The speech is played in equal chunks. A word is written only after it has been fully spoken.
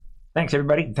Thanks,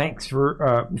 everybody. Thanks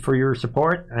for your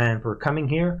support and for coming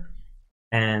here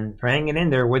and for hanging in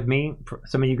there with me.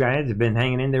 Some of you guys have been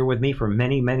hanging in there with me for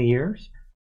many, many years.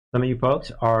 Some of you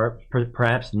folks are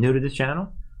perhaps new to this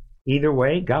channel. Either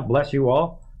way, God bless you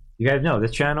all. You guys know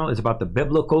this channel is about the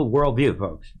biblical worldview,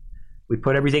 folks. We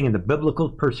put everything in the biblical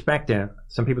perspective.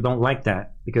 Some people don't like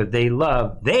that because they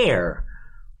love their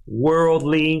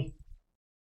worldly,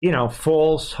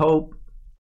 false hope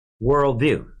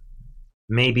worldview.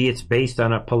 Maybe it's based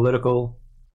on a political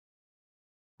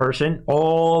person,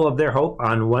 all of their hope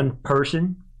on one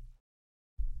person.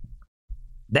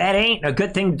 That ain't a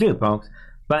good thing to do, folks.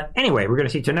 But anyway, we're going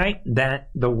to see tonight that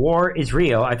the war is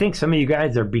real. I think some of you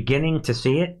guys are beginning to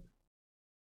see it.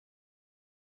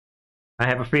 I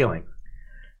have a feeling.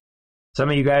 Some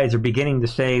of you guys are beginning to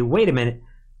say, wait a minute,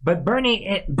 but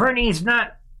Bernie's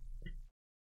not,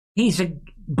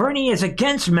 Bernie is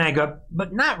against MAGA,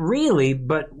 but not really.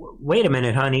 But wait a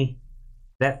minute, honey.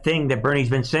 That thing that Bernie's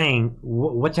been saying,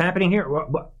 what's happening here?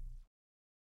 What?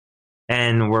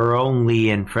 And we're only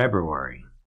in February.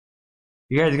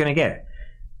 You guys are going to get it.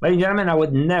 Ladies and gentlemen, I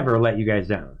would never let you guys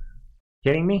down.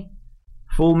 Kidding me?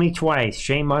 Fool me twice.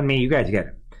 Shame on me. You guys get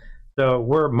it. So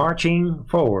we're marching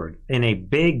forward in a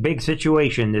big, big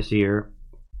situation this year.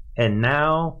 And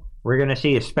now we're going to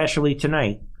see, especially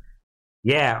tonight,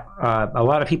 a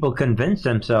lot of people convinced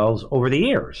themselves over the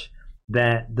years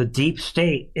that the deep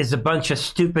state is a bunch of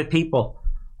stupid people.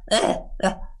 We're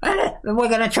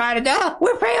going to try to do.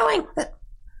 We're failing.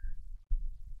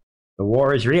 The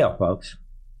war is real, folks.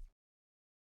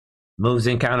 Moves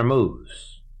and counter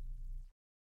moves.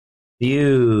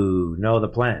 You know the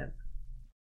plan.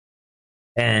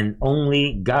 And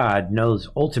only God knows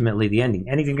ultimately the ending.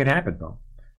 Anything can happen, though.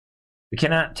 We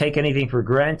cannot take anything for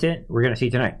granted. We're going to see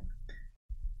tonight.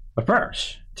 But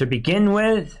first, to begin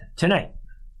with, tonight.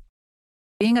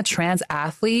 Being a trans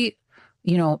athlete,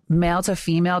 male to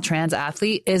female trans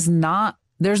athlete is not,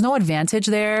 there's no advantage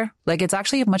there. Like, it's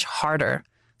actually much harder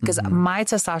because my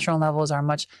testosterone levels are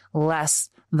much less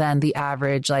than the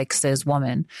average, cis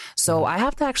woman. So I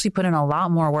have to actually put in a lot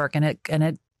more work,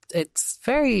 and it's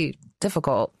very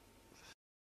difficult.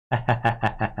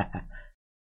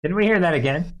 Can we hear that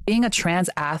again? Being a trans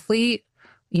athlete,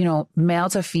 male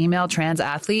to female trans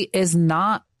athlete is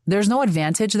not, there's no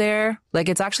advantage there. Like,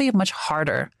 it's actually much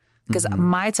harder because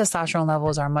my testosterone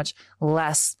levels are much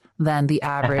less than the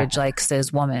average,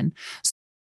 cis woman.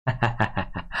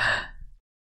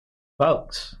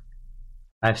 Folks,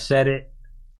 I've said it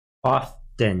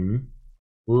often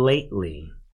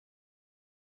lately.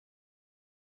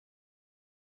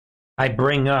 I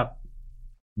bring up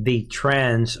the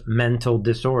trans mental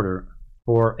disorder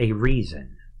for a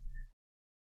reason.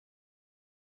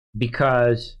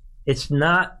 Because it's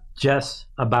not just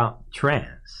about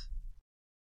trans.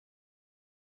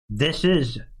 This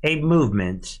is a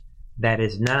movement that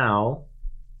is now,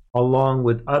 along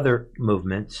with other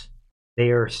movements,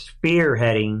 they are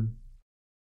spearheading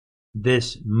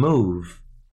this move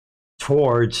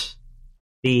towards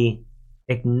the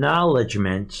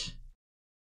acknowledgement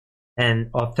and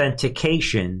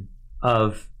authentication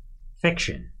of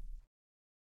fiction,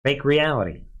 fake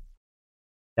reality.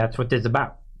 That's what this is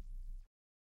about.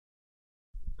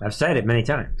 I've said it many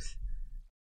times.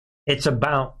 It's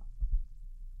about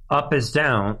up is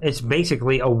down. It's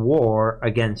basically a war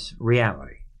against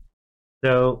reality.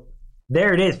 So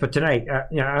there it is for tonight.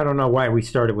 I don't know why we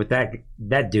started with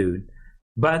that dude,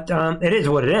 but it is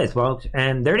what it is, folks.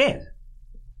 And there it is.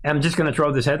 I'm just going to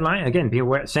throw this headline again. Be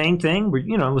aware, same thing.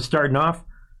 We're starting off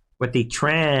with the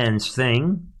trans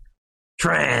thing.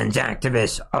 Trans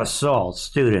activists assault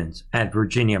students at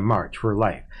Virginia March for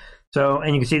Life. So,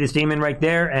 and you can see this demon right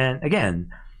there. And again,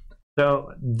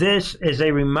 so this is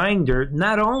a reminder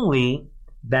not only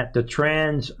that the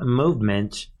trans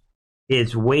movement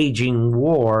is waging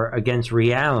war against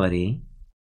reality,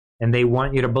 and they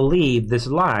want you to believe this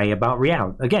lie about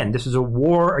reality. Again, this is a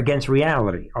war against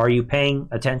reality. Are you paying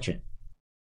attention?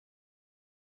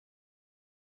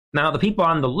 Now, the people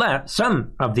on the left,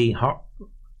 some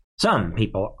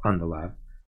people on the left,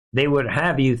 they would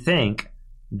have you think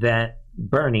that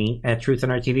Bernie at Truth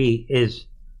and Art TV is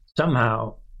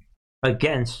somehow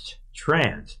against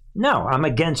trans. No, I'm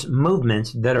against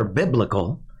movements that are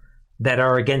biblical, that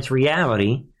are against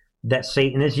reality, that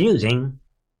Satan is using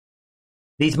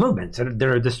these movements that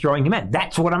are destroying humanity.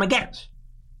 That's what I'm against.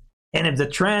 And if the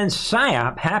trans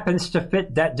psyop happens to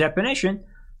fit that definition,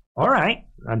 all right,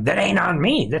 that ain't on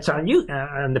me. That's on you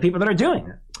and the people that are doing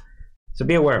it. So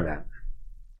be aware of that.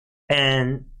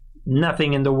 And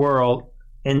nothing in the world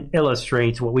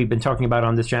illustrates what we've been talking about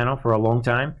on this channel for a long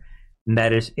time, and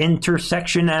that is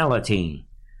intersectionality.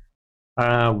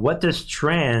 What does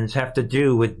trans have to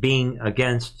do with being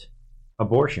against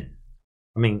abortion?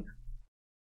 I mean,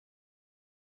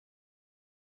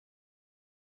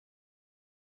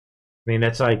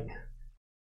 that's like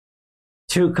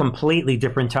two completely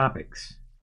different topics.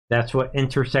 That's what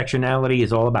intersectionality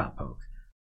is all about, folks.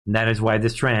 And that is why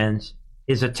this trans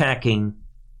is attacking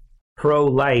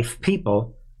pro-life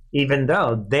people, even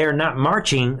though they're not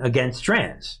marching against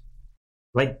trans.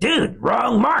 Like, dude,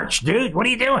 wrong march, dude. What are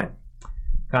you doing?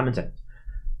 Common sense.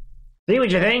 See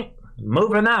what you think?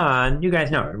 Moving on. You guys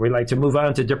know it. We like to move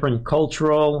on to different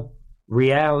cultural,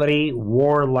 reality,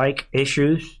 war-like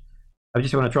issues. I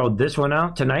just want to throw this one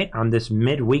out tonight on this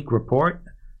midweek report.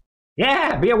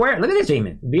 Yeah, be aware. Look at this,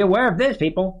 Eamon. Be aware of this,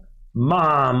 people.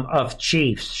 Mom of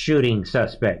Chiefs shooting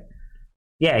suspect.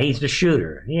 Yeah, he's the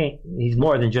shooter. He's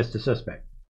more than just a suspect.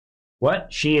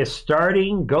 What? She is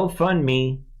starting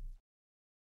GoFundMe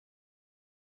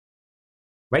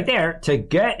right there to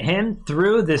get him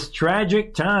through this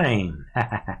tragic time.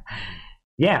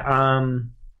 Yeah,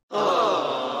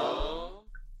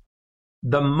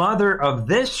 the mother of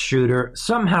this shooter,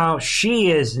 somehow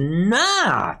she is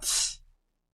not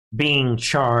being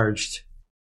charged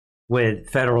with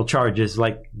federal charges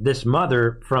like this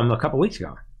mother from a couple weeks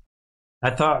ago. I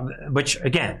thought, which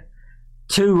again,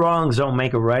 two wrongs don't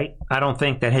make a right. I don't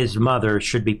think that his mother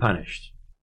should be punished.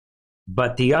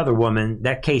 But the other woman,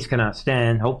 that case cannot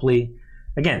stand. Hopefully,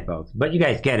 again, folks, but you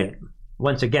guys get it.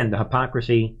 Once again, the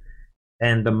hypocrisy,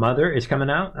 and the mother is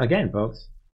coming out again, folks.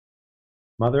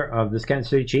 Mother of this Kansas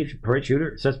City Chiefs parade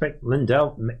shooter suspect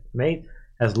Lindell May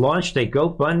has launched a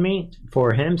GoFundMe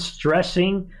for him,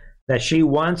 stressing that she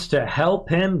wants to help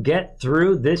him get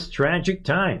through this tragic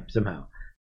time somehow.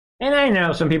 And I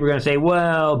know some people are going to say,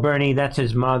 well, Bernie, that's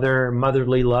his mother,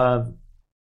 motherly love.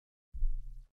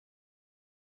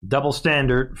 Double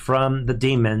standard from the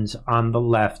demons on the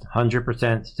left,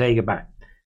 100% say goodbye.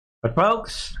 But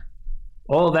folks,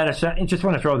 all that aside, I just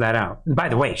want to throw that out. And by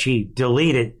the way, she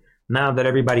deleted, now that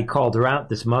everybody called her out,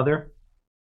 this mother,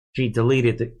 she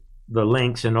deleted the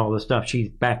links and all the stuff. She's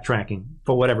backtracking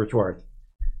for whatever it's worth,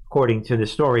 according to the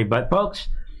story. But folks,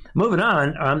 moving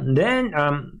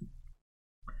on,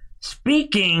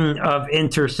 speaking of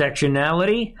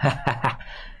intersectionality,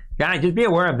 guys, just be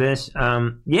aware of this.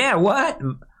 Yeah, what?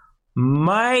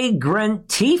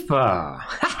 Migrantifa.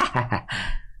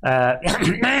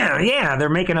 Yeah, they're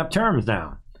making up terms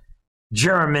now.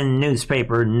 German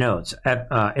newspaper notes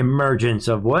emergence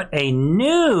of what? A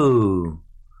new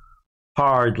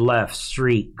hard left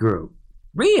street group.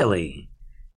 Really?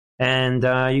 And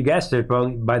you guessed it,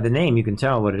 by the name you can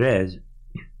tell what it is.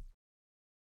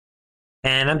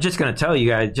 And I'm just going to tell you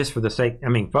guys, just for the sake,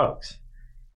 folks,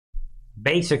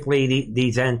 basically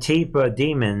these Antifa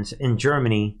demons in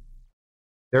Germany,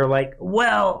 they're like,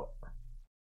 well,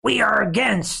 we are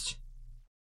against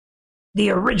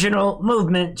the original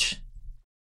movement.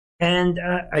 And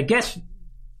I guess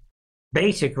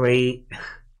basically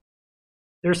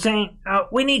they're saying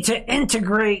we need to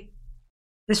integrate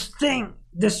this thing,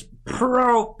 this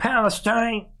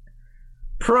pro-Palestine,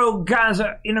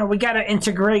 pro-Gaza, we got to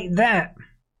integrate that.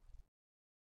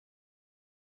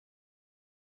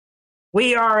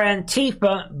 We are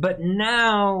Antifa, but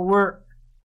now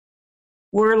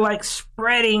we're like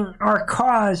spreading our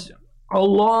cause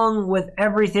along with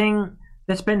everything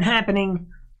that's been happening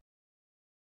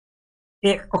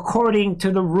according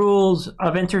to the rules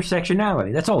of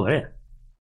intersectionality. That's all it is.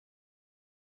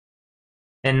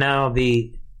 And now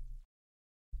the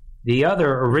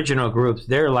other original groups,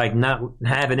 they're like not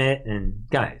having it. And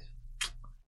guys,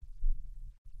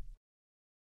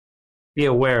 be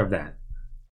aware of that.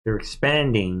 They're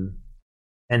expanding,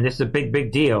 and this is a big,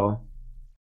 big deal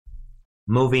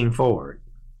moving forward.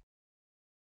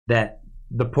 That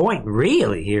the point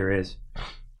really here is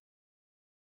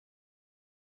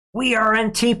we are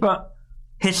Antifa.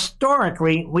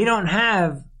 Historically, we don't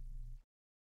have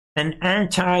an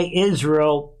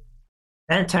anti-Israel,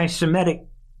 anti-Semitic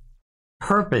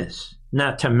purpose,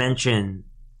 not to mention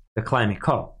the climate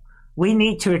cult. We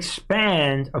need to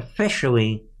expand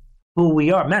officially who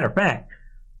we are. Matter of fact,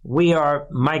 we are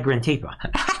Migrantifa.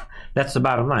 That's the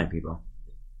bottom line, people.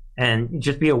 And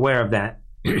just be aware of that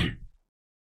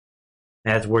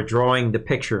as we're drawing the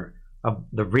picture of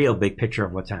the real big picture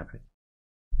of what's happening.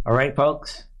 All right,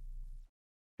 folks?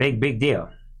 Big, big deal.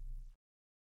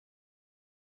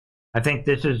 I think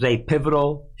this is a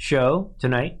pivotal show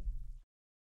tonight.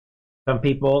 Some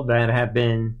people that have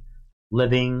been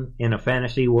living in a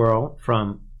fantasy world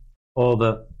from all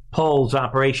the polls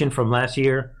operation from last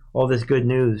year, all this good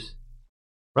news.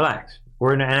 Relax.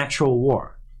 We're in an actual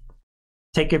war.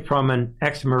 Take it from an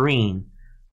ex-Marine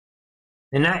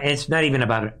And it's not even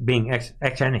about it being X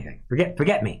anything.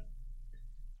 Forget me.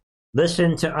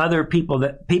 Listen to other people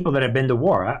that have been to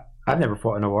war. I've never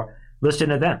fought in a war. Listen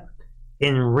to them.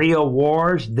 In real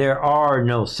wars, there are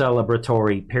no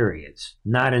celebratory periods.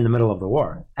 Not in the middle of the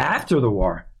war. After the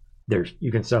war,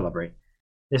 you can celebrate.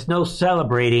 There's no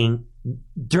celebrating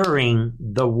during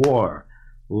the war.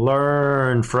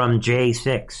 Learn from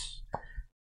J6.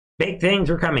 Big things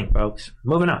are coming, folks.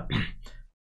 Moving on.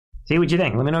 See what you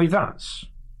think. Let me know your thoughts.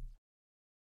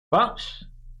 Folks,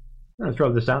 I'm going to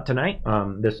throw this out tonight.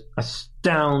 This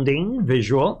astounding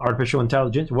visual artificial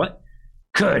intelligence. What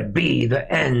could be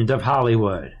the end of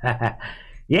Hollywood?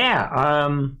 Yeah.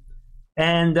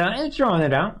 And throwing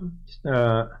it out. Just,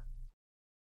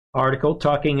 article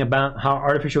talking about how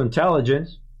artificial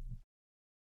intelligence.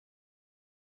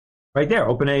 Right there.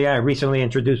 OpenAI recently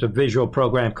introduced a visual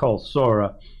program called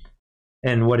Sora.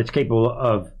 And what it's capable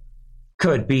of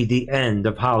could be the end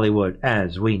of Hollywood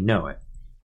as we know it.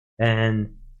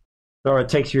 And Sora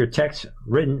takes your text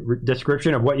written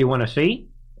description of what you want to see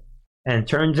and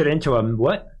turns it into a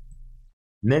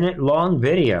minute-long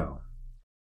video.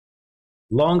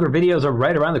 Longer videos are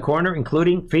right around the corner,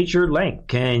 including feature length.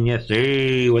 Can you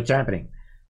see what's happening?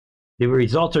 The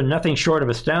results are nothing short of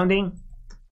astounding.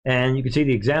 And you can see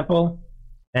the example.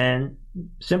 And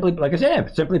simply, like I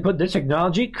said, simply put, this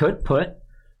technology could put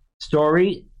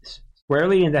story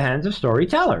squarely in the hands of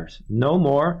storytellers. No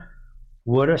more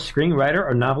would a screenwriter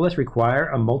or novelist require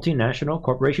a multinational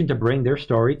corporation to bring their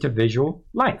story to visual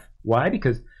life. Why?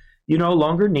 Because you no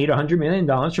longer need $100 million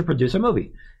to produce a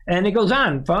movie. And it goes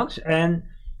on, folks. And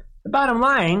the bottom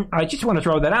line, I just want to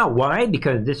throw that out. Why?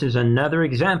 Because this is another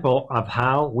example of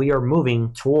how we are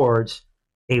moving towards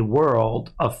a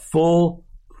world of full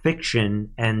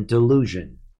fiction and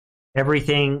delusion.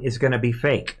 Everything is going to be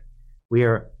fake. We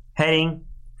are heading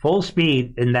full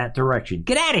speed in that direction.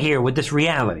 Get out of here with this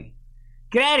reality.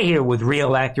 Get out of here with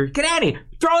real actors. Get out of here.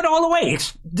 Throw it all away.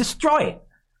 Destroy it.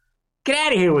 Get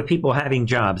out of here with people having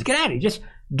jobs. Get out of here. Just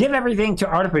give everything to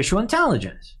artificial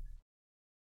intelligence.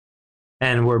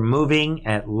 And we're moving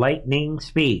at lightning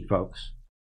speed, folks.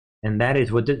 And that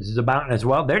is what this is about as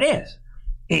well. There it is.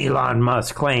 Elon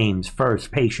Musk claims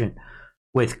first patient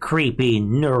with creepy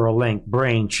Neuralink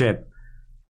brain chip.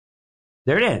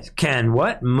 There it is. Can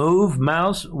what? Move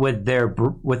mouse with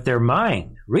their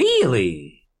mind.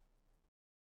 Really?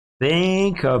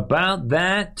 Think about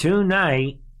that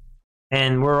tonight.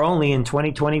 And we're only in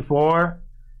 2024.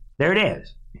 There it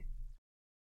is.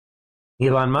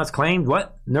 Elon Musk claimed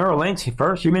what? Neuralink's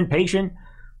first human patient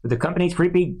with the company's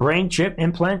creepy brain chip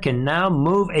implant can now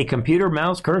move a computer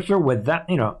mouse cursor without,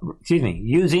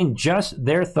 using just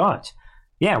their thoughts.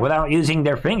 Yeah, without using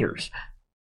their fingers.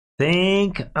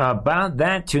 Think about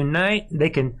that tonight.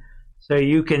 So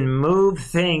you can move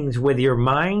things with your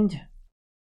mind.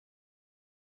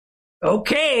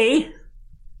 Okay.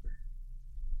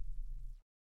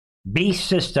 Beast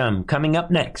system coming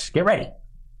up next. Get ready.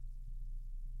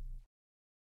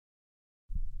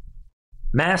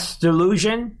 Mass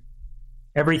delusion.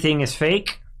 Everything is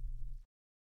fake.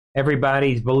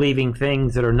 Everybody's believing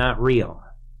things that are not real.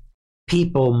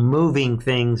 People moving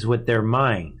things with their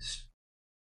minds.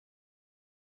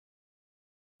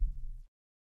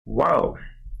 Whoa.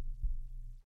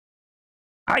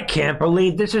 I can't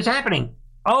believe this is happening.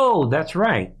 Oh, that's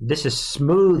right. This is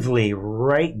smoothly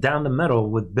right down the middle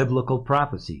with biblical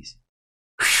prophecies.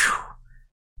 Whew.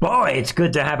 Boy, it's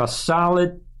good to have a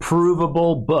solid,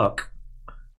 provable book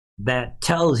that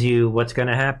tells you what's going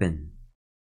to happen.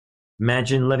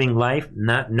 Imagine living life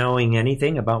not knowing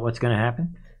anything about what's going to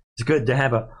happen. It's good to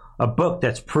have a book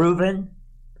that's proven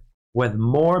with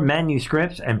more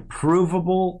manuscripts and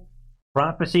provable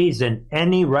prophecies than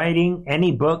any writing,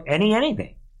 any book,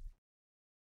 anything.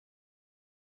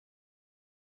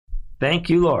 Thank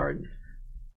you, Lord.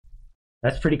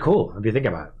 That's pretty cool if you think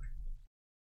about it.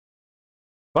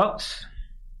 Folks,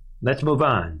 let's move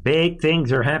on. Big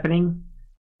things are happening.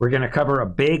 We're going to cover a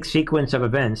big sequence of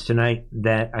events tonight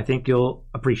that I think you'll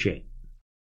appreciate.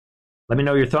 Let me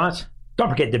know your thoughts. Don't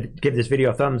forget to give this video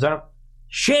a thumbs up.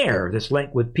 Share this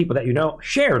link with people that you know.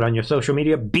 Share it on your social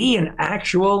media. Be an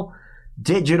actual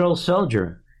digital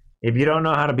soldier. If you don't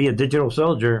know how to be a digital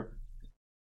soldier,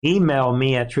 email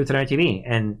me at TruthAndITV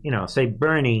and, say,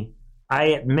 Bernie, I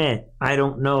admit I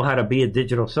don't know how to be a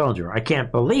digital soldier. I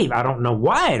can't believe, I don't know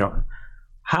why I don't.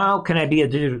 How can I be a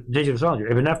digital soldier?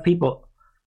 If enough people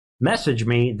message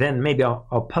me, then maybe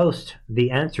I'll post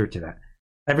the answer to that.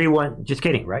 Everyone, just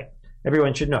kidding, right?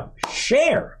 Everyone should know.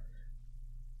 Share.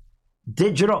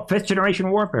 Digital, 5th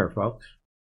generation warfare, folks.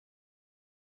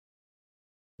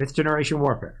 5th generation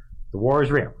warfare. The war is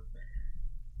real.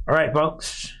 All right,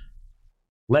 folks.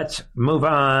 let's move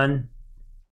on.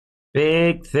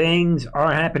 Big things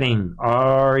are happening.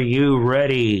 Are you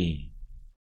ready?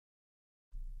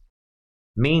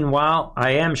 Meanwhile,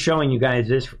 I am showing you guys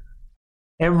this.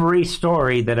 Every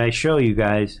story that I show you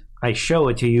guys, I show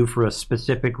it to you for a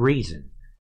specific reason.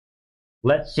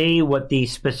 Let's see what the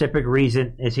specific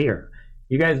reason is here.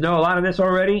 You guys know a lot of this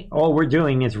already. All we're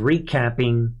doing is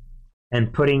recapping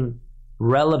and putting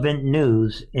relevant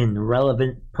news in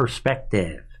relevant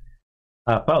perspective.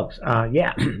 Folks,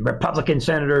 Republican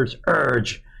senators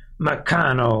urge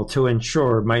McConnell to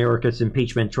ensure Mayorkas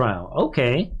impeachment trial.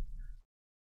 Okay.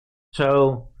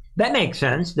 So that makes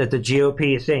sense that the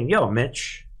GOP is saying, yo,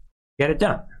 Mitch, get it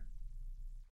done.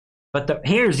 But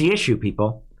here's the issue,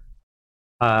 people.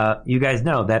 You guys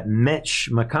know that Mitch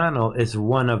McConnell is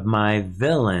one of my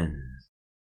villains.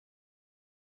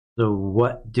 So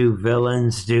what do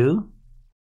villains do?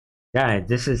 Guys,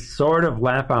 this is sort of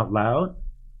laugh out loud.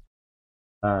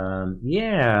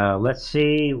 Let's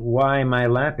see, why am I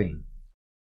laughing?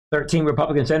 13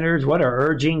 Republican senators, what are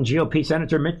urging GOP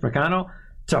Senator Mitch McConnell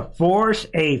to force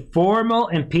a formal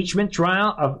impeachment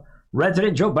trial of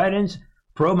President Joe Biden's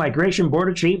pro-migration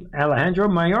border chief Alejandro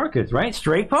Mayorkas, right?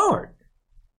 Straightforward.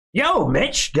 Yo,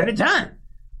 Mitch, get it done.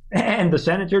 And the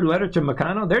senator letter to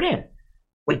McConnell, there it is.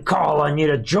 We call on you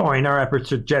to join our efforts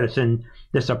to jettison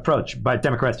this approach by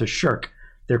Democrats to shirk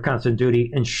their constant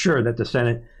duty, ensure that the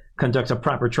Senate conducts a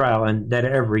proper trial, and that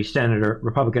every senator,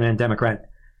 Republican and Democrat,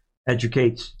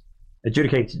 adjudicates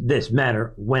this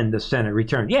matter when the Senate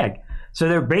returns. Yeah, so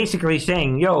they're basically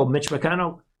saying, yo, Mitch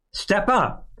McConnell, step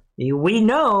up. We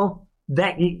know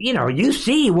that, you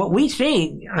see what we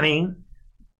see. I mean,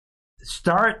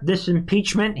 start this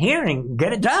impeachment hearing.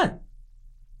 Get it done.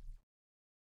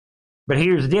 But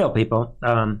here's the deal, people.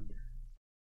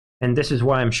 And this is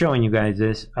why I'm showing you guys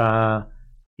this.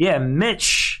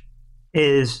 Mitch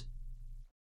is...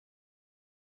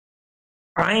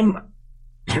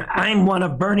 I'm one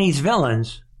of Bernie's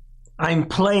villains. I'm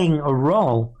playing a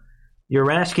role.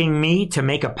 You're asking me to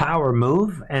make a power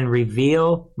move and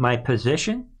reveal my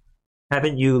position?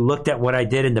 Haven't you looked at what I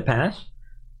did in the past?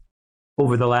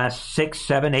 Over the last 6,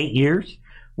 7, 8 years?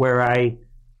 Where I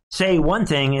say one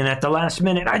thing and at the last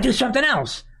minute I do something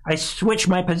else. I switch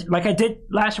my position like I did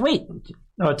last week,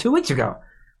 2 weeks ago,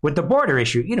 with the border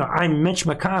issue. I'm Mitch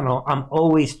McConnell. I'm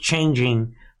always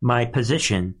changing my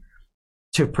position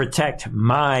to protect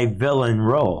my villain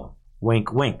role.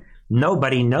 Wink, wink.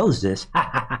 Nobody knows this,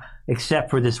 except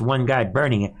for this one guy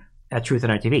burning it at Truth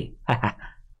and Art TV.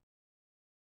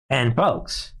 And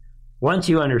folks, once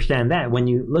you understand that, when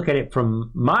you look at it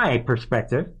from my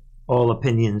perspective, all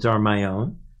opinions are my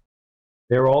own.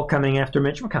 They're all coming after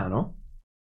Mitch McConnell.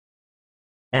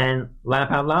 And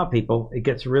laugh out loud, people, it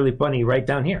gets really funny right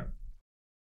down here.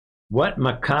 What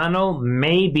McConnell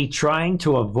may be trying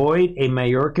to avoid a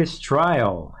Mayorkas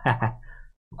trial.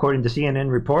 According to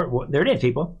CNN report, there it is,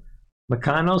 people.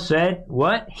 McConnell said,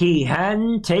 what? He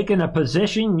hadn't taken a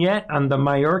position yet on the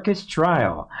Mayorkas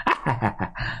trial.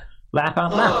 Laugh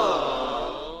out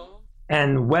loud.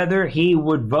 And whether he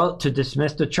would vote to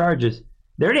dismiss the charges.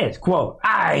 There it is, quote,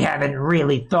 I haven't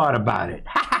really thought about it.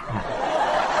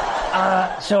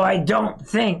 So I don't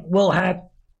think we'll have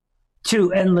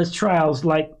 2 endless trials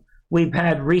like we've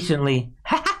had recently.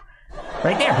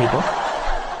 Right there, people.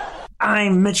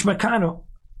 I'm Mitch McConnell.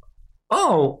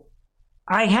 Oh,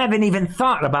 I haven't even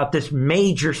thought about this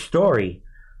major story.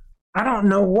 I don't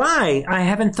know why I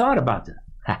haven't thought about it.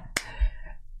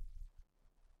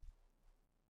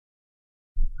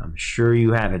 I'm sure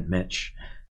you haven't, Mitch.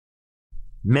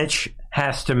 Mitch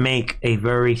has to make a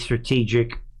very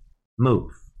strategic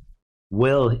move.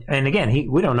 And again,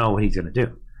 we don't know what he's going to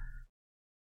do.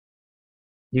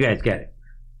 You guys get it.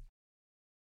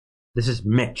 This is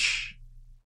Mitch.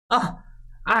 Oh,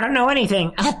 I don't know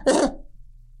anything. I'm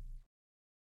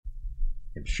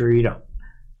sure you don't.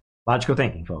 Logical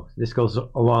thinking, folks. This goes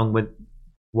along with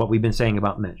what we've been saying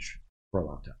about Mitch for a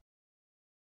long time.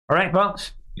 All right,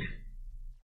 folks.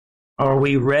 Are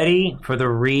we ready for the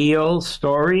real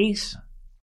stories?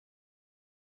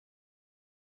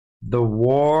 The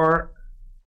war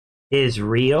is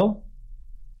real.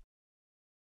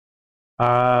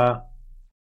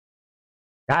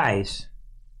 Guys,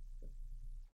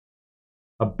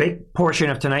 a big portion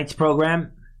of tonight's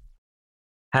program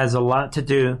has a lot to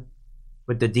do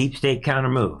with the deep state counter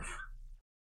move.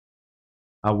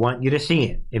 I want you to see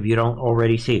it if you don't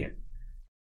already see it.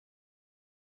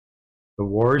 The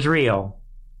war is real.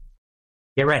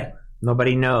 Get ready.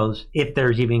 Nobody knows if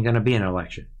there's even going to be an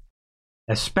election.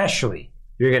 Especially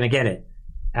if you're going to get it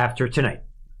after tonight.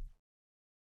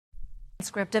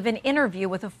 Script of an interview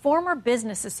with a former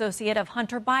business associate of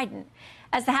Hunter Biden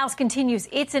as the House continues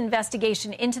its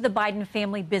investigation into the Biden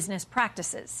family business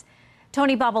practices.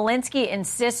 Tony Bobulinski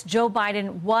insists Joe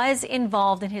Biden was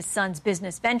involved in his son's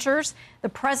business ventures. The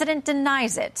president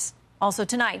denies it. Also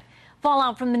tonight,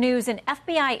 fallout from the news: an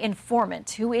FBI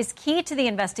informant who is key to the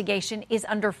investigation is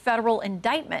under federal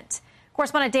indictment.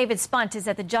 Correspondent David Spunt is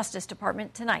at the Justice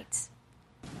Department tonight.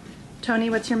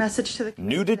 Tony, what's your message to the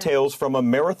community? New details from a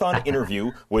marathon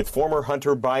interview with former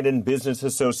Hunter Biden business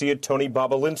associate Tony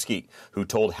Bobulinski, who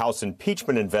told House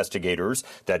impeachment investigators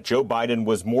that Joe Biden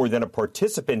was more than a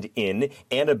participant in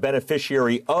and a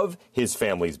beneficiary of his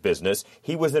family's business.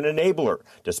 He was an enabler,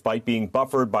 despite being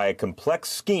buffered by a complex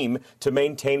scheme to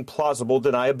maintain plausible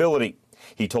deniability.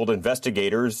 He told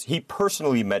investigators he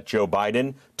personally met Joe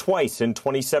Biden twice in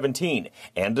 2017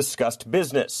 and discussed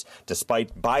business,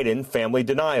 despite Biden family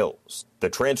denials.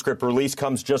 The transcript release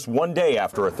comes just one day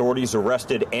after authorities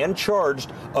arrested and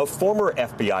charged a former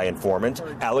FBI informant,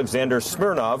 Alexander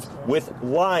Smirnov, with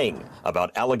lying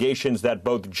about allegations that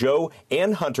both Joe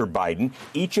and Hunter Biden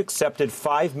each accepted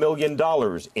 $5 million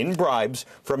in bribes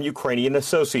from Ukrainian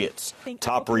associates.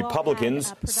 Top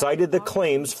Republicans cited the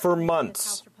claims for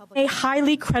months. A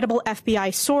highly credible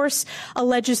FBI source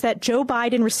alleges that Joe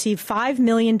Biden received $5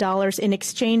 million in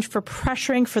exchange for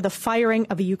pressuring for the firing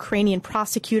of a Ukrainian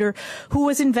prosecutor who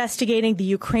was investigating the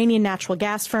Ukrainian natural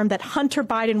gas firm that Hunter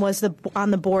Biden was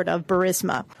on the board of,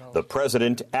 Burisma. The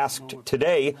president asked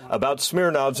today about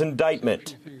Smirnov's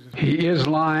indictment. He is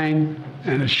lying,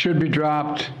 and it should be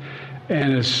dropped,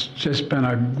 and it's just been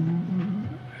an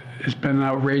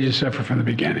outrageous effort from the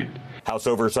beginning. House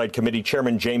Oversight Committee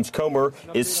Chairman James Comer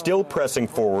is still pressing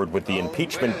forward with the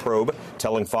impeachment probe,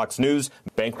 telling Fox News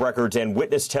bank records and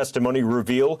witness testimony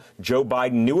reveal Joe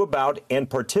Biden knew about and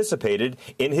participated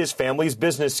in his family's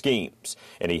business schemes.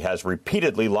 And he has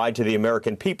repeatedly lied to the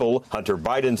American people. Hunter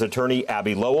Biden's attorney,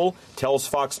 Abby Lowell, tells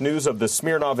Fox News of the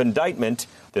Smirnov indictment.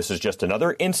 This is just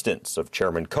another instance of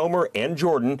Chairman Comer and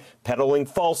Jordan peddling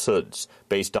falsehoods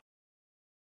based on.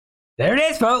 There it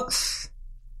is, folks.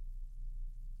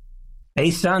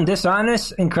 Based on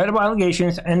dishonest, incredible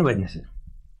allegations and witnesses.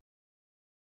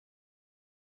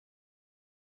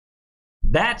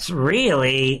 That's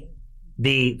really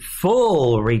the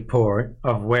full report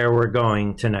of where we're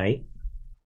going tonight.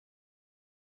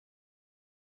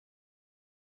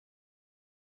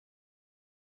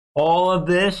 All of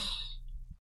this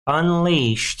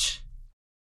unleashed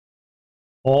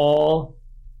all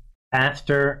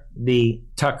after the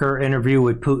Tucker interview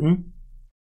with Putin.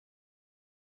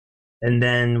 And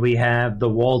then we have the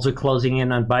walls are closing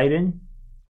in on Biden.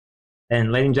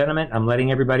 And ladies and gentlemen, I'm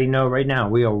letting everybody know right now,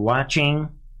 we are watching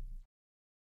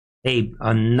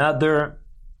another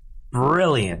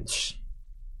brilliant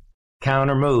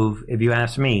counter move, if you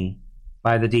ask me,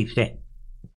 by the deep state.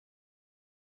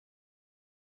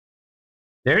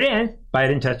 There it is.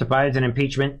 Biden testifies in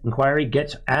impeachment inquiry,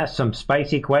 gets asked some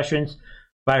spicy questions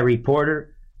by a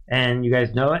reporter. And you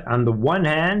guys know it. On the one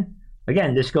hand,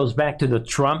 again, this goes back to the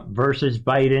Trump versus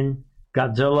Biden,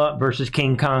 Godzilla versus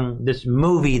King Kong, this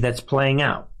movie that's playing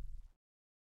out.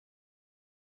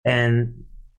 And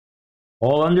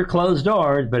all under closed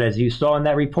doors, but as you saw in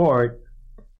that report,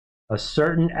 a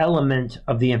certain element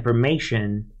of the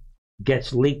information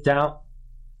gets leaked out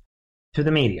to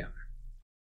the media.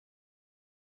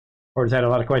 Or has had a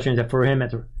lot of questions that for him,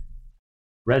 as a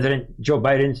resident, Joe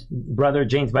Biden's brother,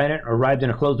 James Biden, arrived in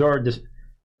a closed door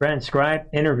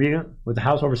transcribed interview with the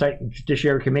House Oversight and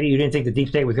Judiciary Committee. You didn't think the deep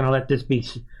state was going to let this be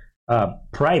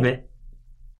private.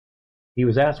 He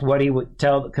was asked what he would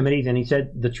tell the committees, and he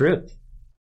said the truth.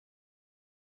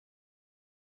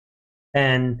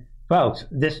 And folks,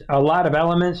 a lot of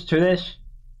elements to this.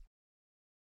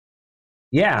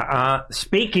 Yeah,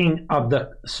 speaking of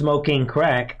the smoking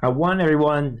crack, I want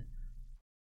everyone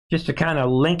just to kind of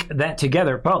link that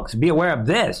together. Folks, be aware of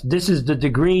this. This is the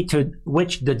degree to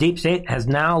which the deep state has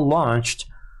now launched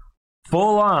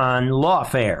full-on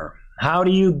lawfare. How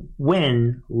do you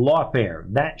win lawfare?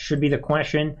 That should be the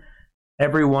question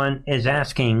everyone is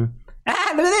asking. Look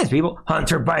at this, people.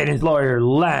 Hunter Biden's lawyer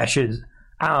lashes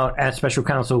out as special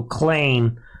counsel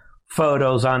claim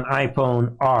photos on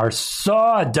iPhone are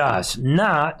sawdust,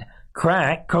 not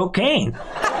crack cocaine.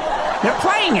 They're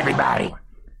playing everybody.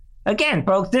 Again,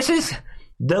 folks, this is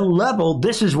the level.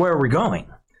 This is where we're going.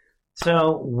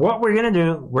 So what we're going to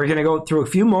do, we're going to go through a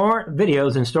few more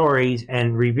videos and stories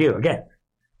and review. Again,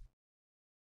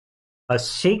 a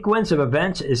sequence of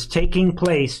events is taking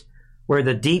place where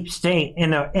the deep state,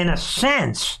 in a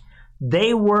sense,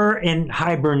 they were in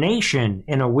hibernation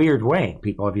in a weird way,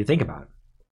 people, if you think about it.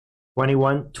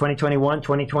 2021,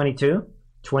 2022,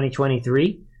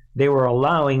 2023, they were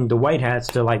allowing the white hats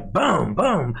to like, boom,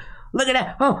 boom. Look at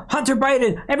that. Oh, Hunter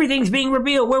Biden. Everything's being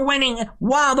revealed. We're winning.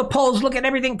 Wow, the polls. Look at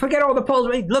everything. Forget all the polls.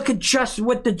 Look at just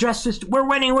what the justice. We're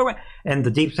winning. And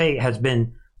the deep state has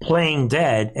been playing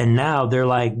dead. And now they're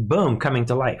like, boom, coming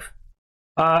to life.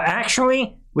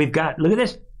 Actually, we've got, look at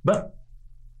this. Boom.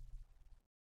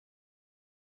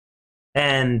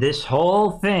 And this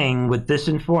whole thing with this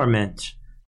informant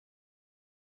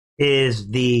is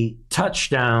the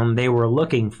touchdown they were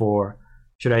looking for.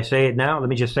 Should I say it now? Let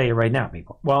me just say it right now,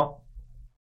 people. Well,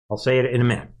 I'll say it in a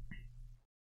minute.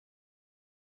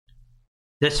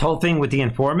 This whole thing with the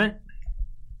informant,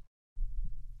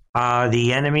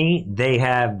 the enemy, they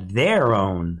have their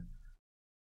own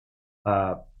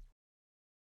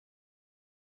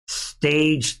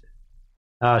staged,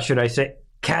 should I say,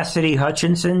 Cassidy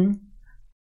Hutchinson.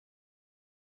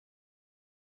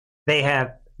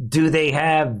 Do they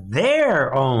have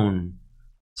their own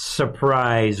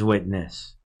surprise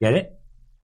witness? Get it?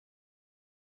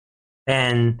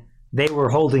 And they were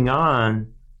holding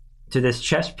on to this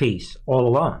chess piece all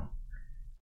along.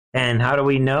 And how do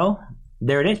we know?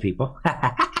 There it is, people.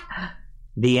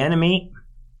 The enemy,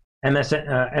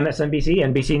 MSNBC,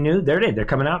 NBC News, there it is. They're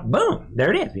coming out. Boom.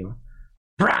 There it is, people.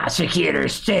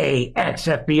 Prosecutors say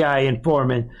ex-FBI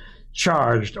informant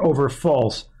charged over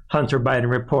false Hunter Biden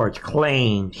reports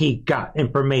claimed he got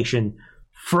information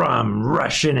from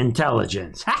Russian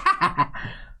intelligence.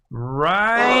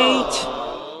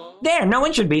 Right there. No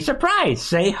one should be surprised.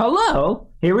 Say hello.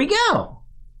 Here we go.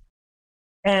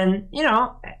 And,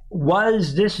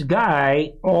 was this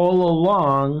guy all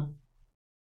along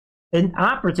an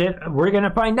operative? We're going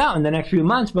to find out in the next few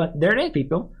months, but there it is,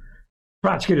 people.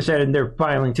 Prosecutor said in their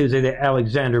filing Tuesday that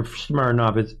Alexander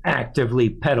Smirnov is actively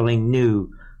peddling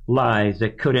new lies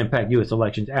that could impact U.S.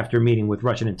 elections after meeting with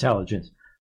Russian intelligence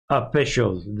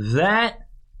officials. That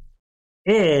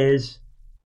is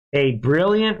a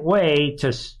brilliant way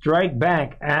to strike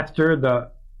back after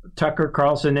the Tucker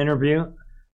Carlson interview.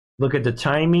 Look at the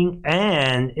timing,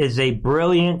 and is a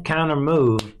brilliant counter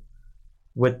move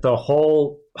with the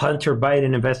whole Hunter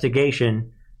Biden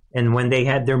investigation. And when they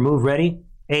had their move ready,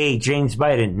 hey, James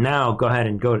Biden, now go ahead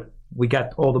and go. We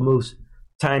got all the moves.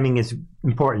 Timing is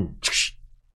important.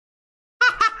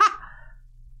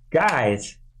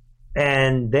 Guys,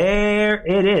 and there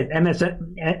it is.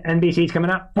 NBC's coming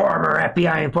out. Former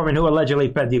FBI informant who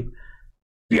allegedly fed the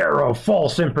Bureau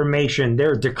false information.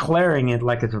 They're declaring it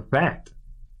like it's a fact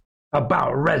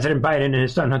about President Biden and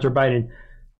his son Hunter Biden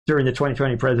during the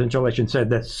 2020 presidential election.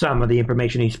 Said that some of the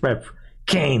information he spread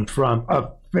came from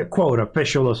quote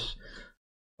officials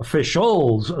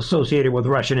associated with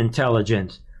Russian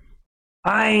intelligence.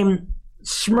 I'm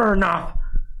Smirnov.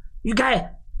 You guys.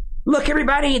 Look,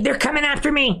 everybody, they're coming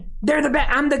after me. They're the best.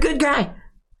 I'm the good guy.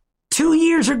 2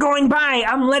 years are going by.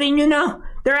 I'm letting you know.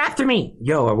 They're after me.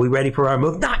 Yo, are we ready for our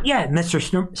move? Not yet, Mr.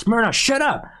 Smirnov. Shut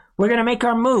up. We're going to make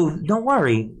our move. Don't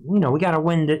worry. We got to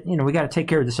win. We got to take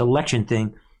care of this election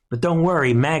thing. But don't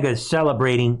worry. MAGA is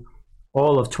celebrating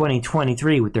all of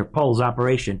 2023 with their polls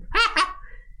operation.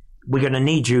 We're going to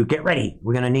need you. Get ready.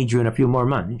 We're going to need you in a few more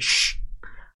months. Shh.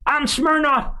 I'm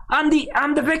Smirnov. I'm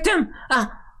the victim.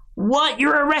 What?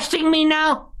 You're arresting me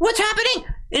now? What's happening?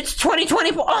 It's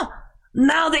 2024. Oh,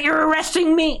 now that you're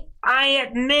arresting me, I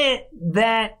admit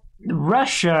that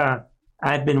Russia,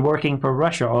 I've been working for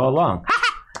Russia all along.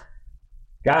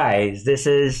 Guys,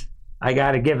 I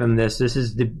got to give them this. This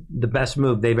is the best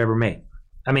move they've ever made.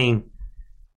 I mean,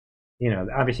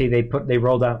 obviously they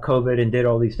rolled out COVID and did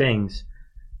all these things.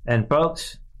 And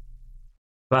folks,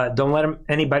 but don't let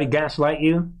anybody gaslight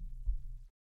you.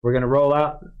 We're going to roll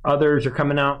out. Others are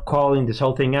coming out calling this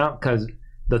whole thing out because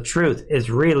the truth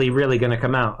is really, really going to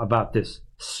come out about this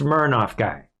Smirnov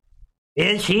guy.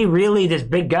 Is he really this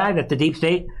big guy that the deep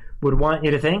state would want you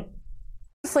to think?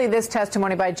 Obviously, this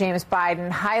testimony by James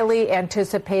Biden, highly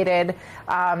anticipated.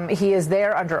 He is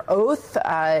there under oath,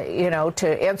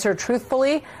 to answer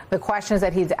truthfully the questions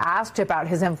that he's asked about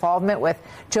his involvement with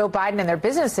Joe Biden and their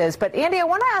businesses. But, Andy, I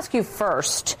want to ask you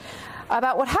first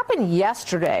about what happened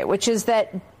yesterday, which is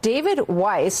that David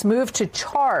Weiss moved to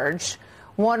charge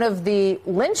one of the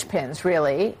linchpins,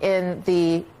 really, in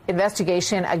the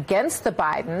investigation against the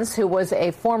Bidens, who was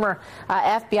a former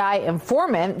FBI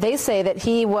informant. They say that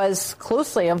he was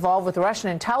closely involved with Russian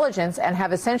intelligence and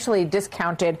have essentially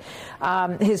discounted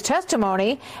his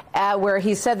testimony, where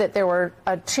he said that there were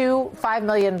two $5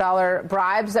 million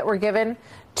bribes that were given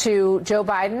to Joe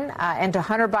Biden and to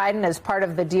Hunter Biden as part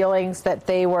of the dealings that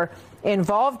they were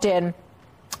involved in.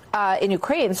 in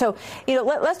Ukraine. So,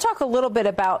 let's talk a little bit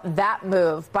about that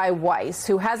move by Weiss,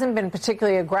 who hasn't been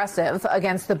particularly aggressive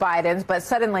against the Bidens, but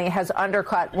suddenly has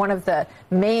undercut one of the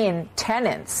main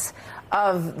tenets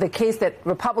of the case that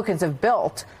Republicans have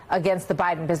built against the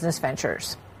Biden business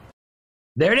ventures.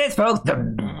 There it is, folks.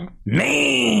 The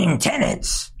main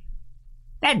tenets.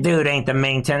 That dude ain't the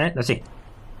main tenant. Let's see.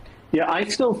 Yeah, I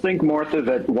still think, Martha,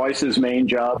 that Weiss's main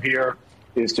job here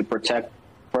is to protect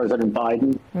President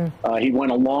Biden. He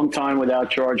went a long time without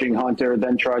charging Hunter,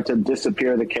 then tried to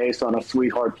disappear the case on a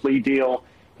sweetheart plea deal.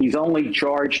 He's only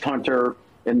charged Hunter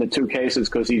in the two cases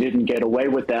because he didn't get away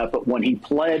with that. But when he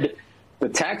pled the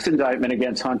tax indictment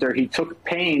against Hunter, he took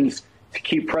pains to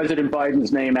keep President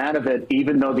Biden's name out of it,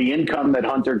 even though the income that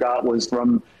Hunter got was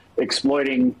from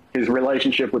exploiting his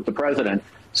relationship with the president.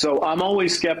 So I'm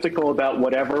always skeptical about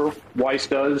whatever Weiss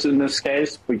does in this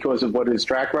case because of what his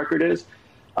track record is.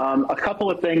 A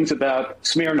couple of things about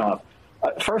Smirnov.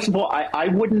 First of all, I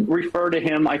wouldn't refer to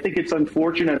him. I think it's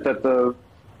unfortunate that the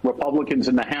Republicans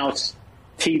in the House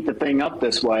teed the thing up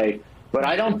this way, but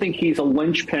I don't think he's a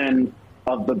linchpin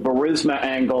of the Burisma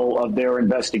angle of their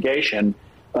investigation.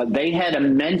 They had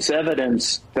immense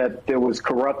evidence that there was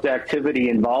corrupt activity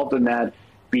involved in that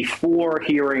before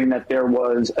hearing that there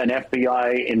was an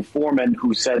FBI informant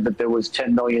who said that there was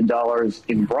 $10 million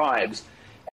in bribes.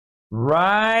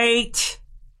 Right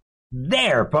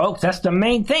there, folks. That's the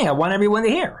main thing I want everyone to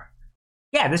hear.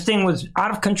 Yeah, this thing was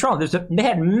out of control. They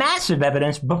had massive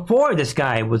evidence before this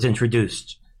guy was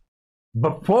introduced.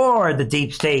 Before the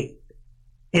deep state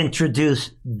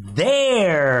introduced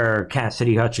their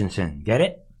Cassidy Hutchinson. Get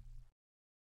it?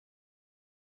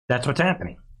 That's what's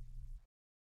happening.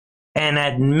 And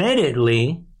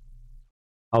admittedly,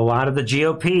 a lot of the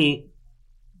GOP,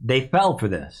 they fell for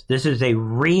this. This is a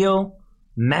real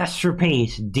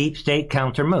masterpiece deep state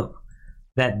counter move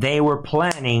that they were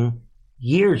planning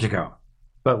years ago,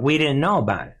 but we didn't know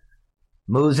about it.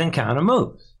 Moves and counter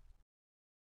moves.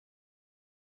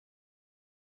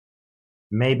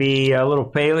 Maybe a little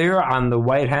failure on the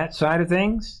white hat side of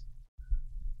things.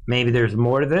 Maybe there's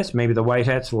more to this. Maybe the white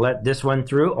hats let this one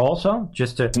through also,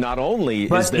 just to. Not only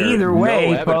but is there either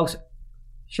way, no folks.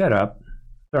 Shut up.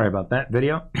 Sorry about that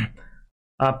video,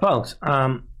 folks.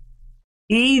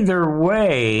 Either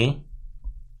way,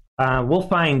 we'll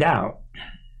find out.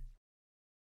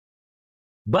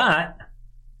 But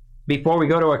before we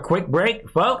go to a quick break,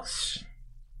 folks,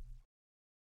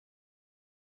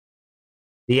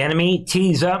 the enemy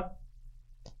tees up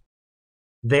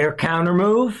their counter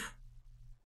move.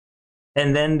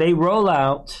 And then they roll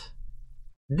out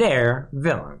their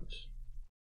villains.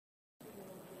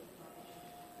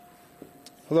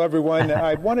 Hello, everyone.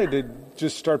 I wanted to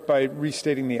just start by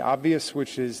restating the obvious,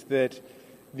 which is that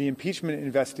the impeachment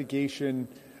investigation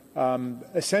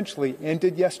essentially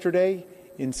ended yesterday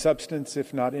in substance,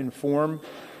 if not in form,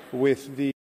 with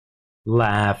the...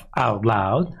 Laugh out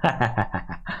loud.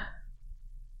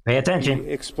 Pay attention.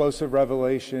 The explosive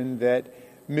revelation that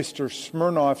Mr.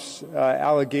 Smirnov's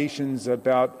allegations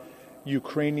about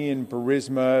Ukrainian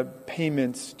Burisma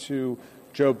payments to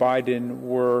Joe Biden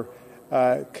were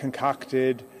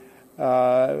concocted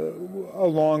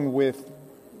along with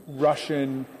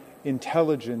Russian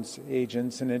intelligence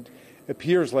agents. And it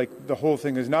appears like the whole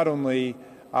thing is not only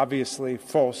obviously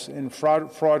false and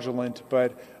fraudulent,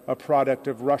 but a product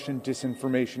of Russian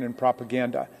disinformation and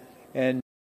propaganda. And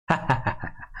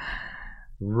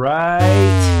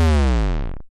right.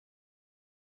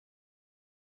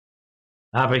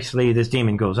 Obviously, this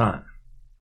demon goes on.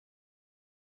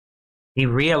 He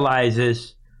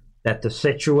realizes that the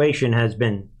situation has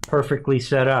been perfectly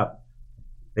set up.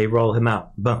 They roll him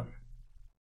out. Boom.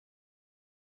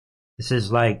 This is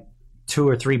like 2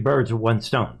 or 3 birds with one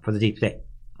stone for the deep state.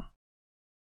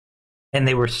 And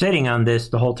they were sitting on this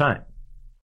the whole time.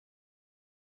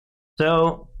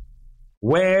 So,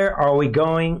 where are we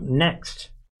going next?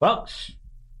 Folks,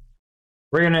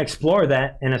 we're going to explore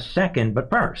that in a second, but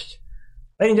first,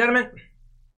 ladies and gentlemen,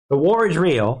 the war is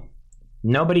real.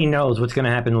 Nobody knows what's going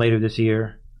to happen later this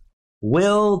year.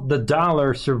 Will the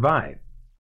dollar survive?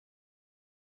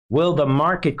 Will the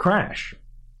market crash?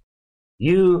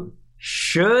 You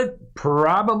should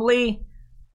probably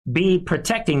be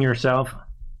protecting yourself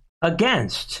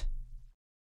against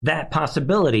that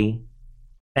possibility.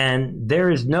 And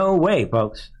there is no way,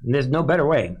 folks, there's no better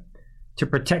way to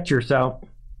protect yourself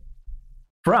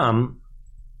from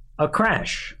a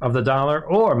crash of the dollar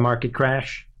or market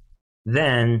crash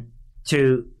than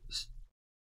to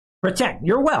protect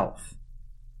your wealth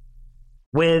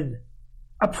with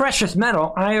a precious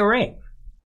metal IRA.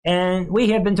 And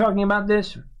we have been talking about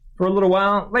this for a little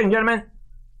while. Ladies and gentlemen,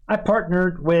 I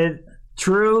partnered with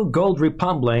True Gold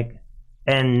Republic,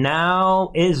 and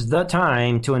now is the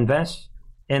time to invest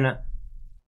in a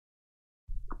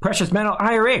precious metal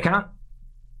IRA account.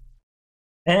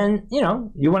 And,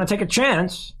 you want to take a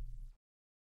chance.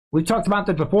 We've talked about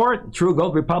this before. True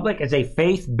Gold Republic is a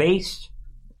faith-based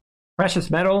precious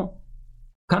metal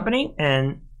company,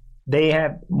 and they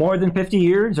have more than 50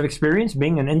 years of experience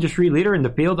being an industry leader in the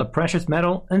field of precious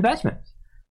metal investments.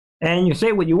 And you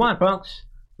say what you want, folks.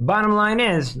 The bottom line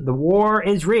is the war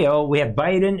is real. We have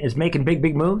Biden is making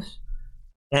big moves.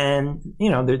 And,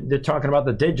 they're talking about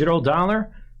the digital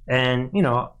dollar. And,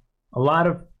 a lot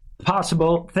of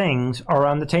possible things are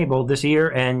on the table this year,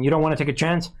 and you don't want to take a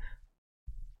chance.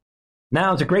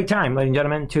 Now is a great time, ladies and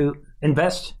gentlemen, to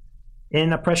invest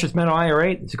in a precious metal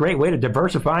IRA. It's a great way to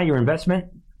diversify your investment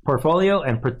portfolio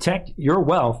and protect your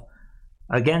wealth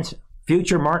against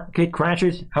future market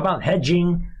crashes. How about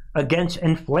hedging against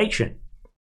inflation?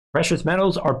 Precious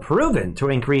metals are proven to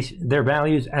increase their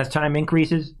values as time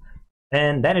increases,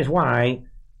 and that is why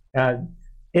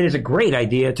it is a great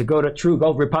idea to go to True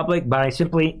Gold Republic by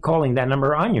simply calling that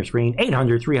number on your screen,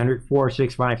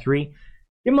 800-300-4653.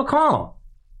 Give them a call.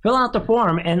 Fill out the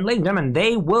form, and ladies and gentlemen,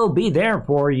 they will be there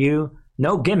for you.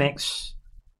 No gimmicks,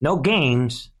 no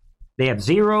games. They have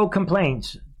zero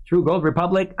complaints. True Gold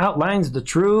Republic outlines the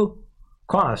true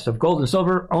cost of gold and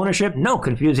silver ownership. No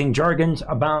confusing jargons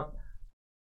about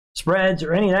spreads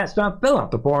or any of that stuff. Fill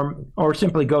out the form or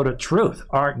simply go to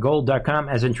truthartgold.com,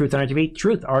 as in Truth on TV,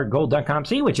 truthartgold.com.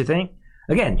 See what you think.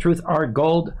 Again,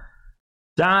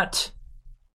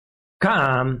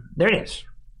 truthartgold.com. There it is.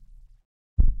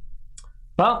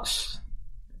 Folks,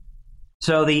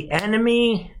 so the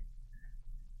enemy,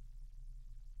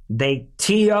 they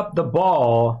tee up the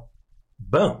ball,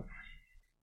 boom.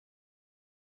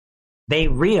 They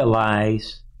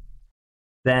realize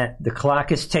that the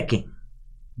clock is ticking.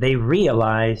 They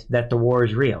realize that the war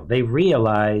is real. They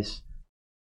realize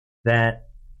that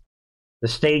the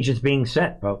stage is being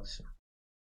set, folks.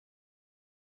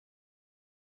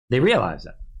 They realize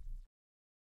that.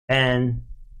 And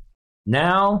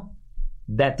now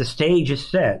that the stage is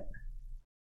set,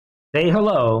 say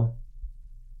hello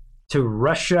to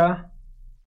Russia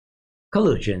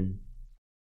collusion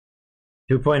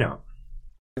 2.0.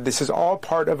 This is all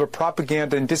part of a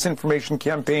propaganda and disinformation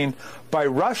campaign by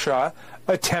Russia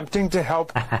attempting to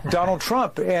help Donald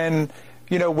Trump. And,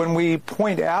 when we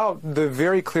point out the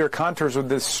very clear contours of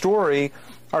this story,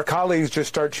 our colleagues just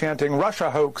start chanting,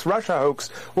 Russia hoax, Russia hoax.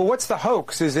 Well, what's the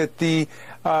hoax? Is it the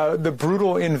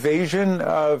brutal invasion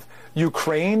of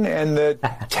Ukraine and the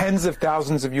tens of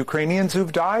thousands of Ukrainians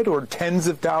who've died, or tens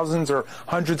of thousands or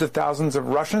hundreds of thousands of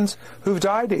Russians who've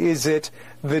died? Is it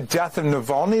the death of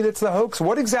Navalny that's the hoax?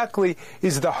 What exactly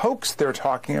is the hoax they're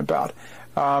talking about?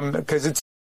 Because it's...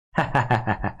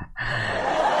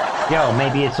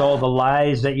 Maybe it's all the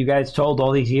lies that you guys told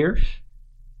all these years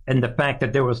and the fact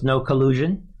that there was no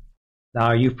collusion.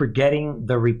 Are you forgetting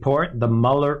the report, the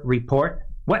Mueller report?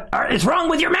 What is wrong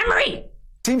with your memory?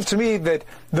 Seems to me that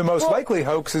the most likely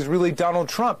hoax is really Donald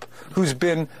Trump, who's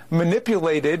been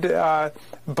manipulated by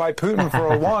Putin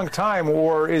for a long time,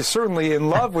 or is certainly in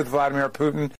love with Vladimir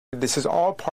Putin. This is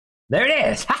all part. There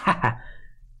it is.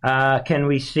 Can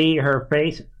we see her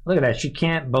face? Look at that. She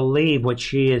can't believe what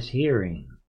she is hearing.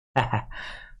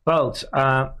 Folks,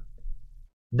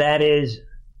 that is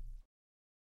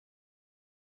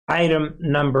item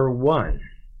number one.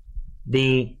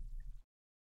 The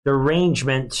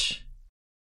arrangement.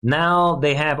 Now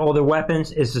they have all their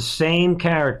weapons. It's the same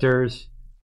characters.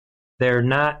 They're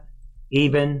not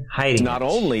even hiding. Not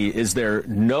only is there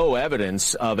no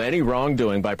evidence of any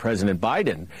wrongdoing by President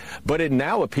Biden, but it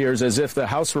now appears as if the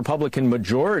House Republican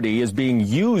majority is being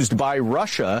used by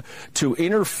Russia to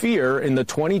interfere in the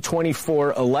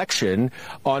 2024 election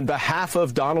on behalf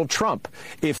of Donald Trump.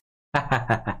 If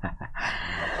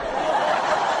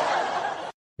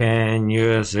Can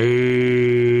you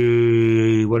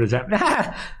see? What is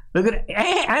that? Look at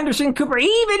Anderson Cooper.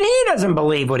 Even he doesn't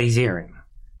believe what he's hearing.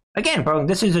 Again, folks,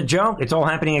 this is a joke. It's all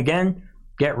happening again.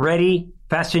 Get ready.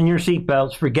 Fasten your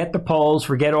seatbelts. Forget the polls.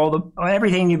 Forget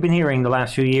everything you've been hearing the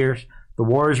last few years. The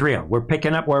war is real. We're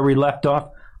picking up where we left off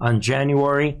on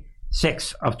January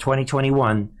 6th of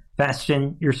 2021.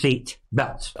 Fasten your seat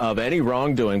belts. Of any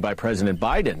wrongdoing by President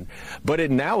Biden, but it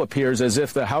now appears as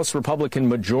if the House Republican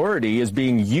majority is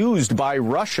being used by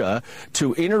Russia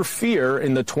to interfere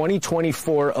in the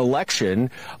 2024 election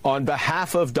on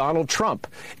behalf of Donald Trump.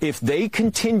 If they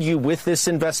continue with this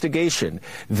investigation,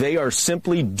 they are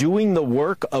simply doing the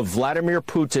work of Vladimir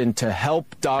Putin to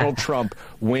help Donald Trump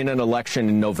win an election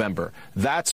in November.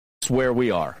 That's where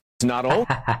we are. It's not all.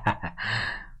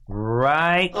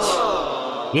 Right.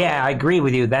 Yeah, I agree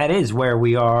with you. That is where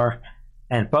we are.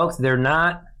 And folks, they're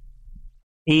not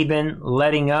even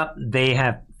letting up. They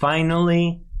have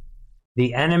finally,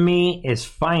 the enemy is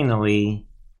finally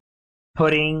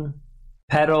putting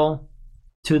pedal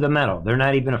to the metal. They're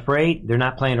not even afraid. They're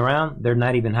not playing around. They're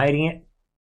not even hiding it.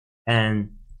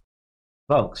 And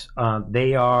folks,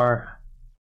 they are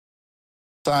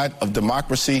side of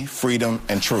democracy, freedom,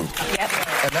 and truth. Yep.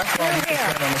 And that's why we can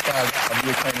stand on the side of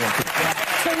Ukrainian people. Yeah.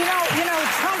 So,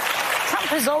 Trump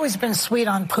has always been sweet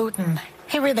on Putin.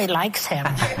 He really likes him.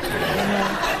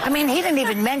 I mean, he didn't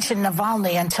even mention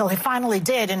Navalny until he finally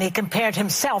did, and he compared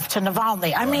himself to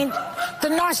Navalny. I mean, the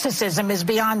narcissism is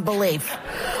beyond belief.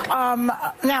 Let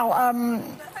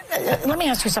me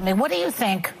ask you something. What do you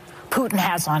think Putin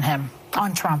has on him,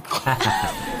 on Trump?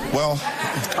 Well...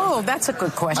 Oh, that's a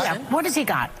good question. What has he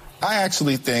got? I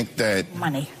actually think that...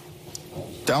 Money.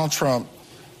 Donald Trump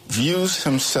views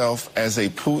himself as a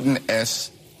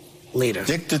Putin-esque leader,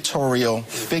 dictatorial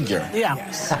figure. Yeah.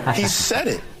 He said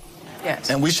it. Yes.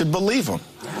 And we should believe him.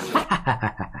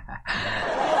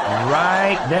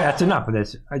 right there. That's enough of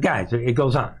this. Guys, it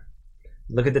goes on.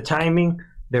 Look at the timing.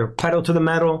 They're pedal to the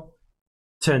metal.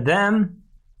 To them,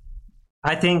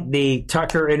 I think the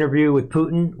Tucker interview with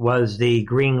Putin was the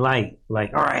green light.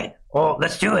 Like, all right,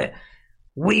 let's do it.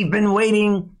 We've been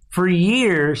waiting for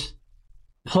years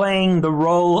playing the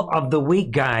role of the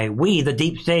weak guy. We, the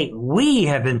deep state, we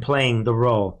have been playing the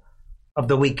role of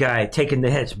the weak guy, taking the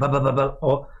hits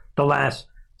the last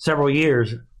several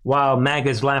years while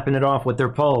MAGA's lapping it off with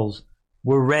their polls.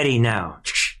 We're ready now.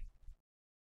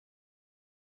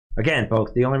 Again,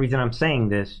 folks, the only reason I'm saying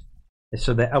this is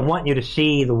so that I want you to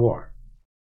see the war.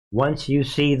 Once you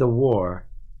see the war,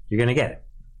 you're going to get it.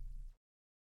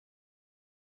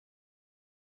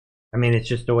 I mean, it's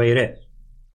just the way it is.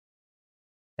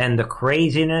 And the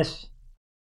craziness,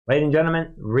 ladies and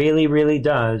gentlemen, really, really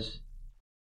does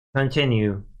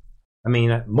continue. I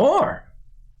mean, more.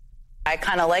 I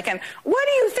kind of like him. What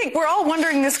do you think? We're all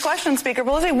wondering this question, Speaker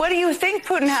Pelosi. What do you think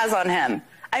Putin has on him?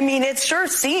 I mean, it sure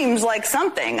seems like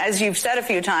something, as you've said a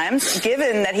few times,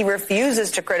 given that he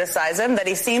refuses to criticize him, that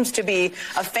he seems to be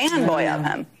a fanboy of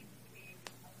him.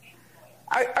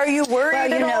 Are you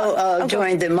worried at all?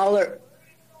 During the Mueller...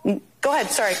 Go ahead.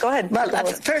 Sorry, go ahead. Well,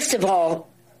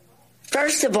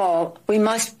 First of all, we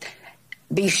must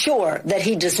be sure that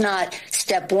he does not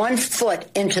step one foot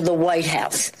into the White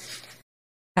House.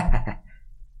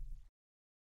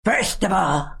 First of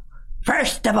all,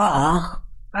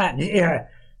 yeah.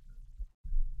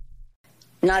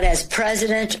 Not as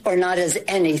president or not as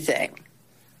anything.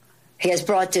 He has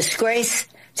brought disgrace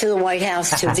to the White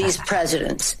House, to these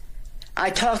presidents. I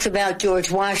talked about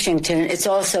George Washington. It's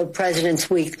also President's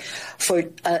Week for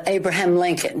Abraham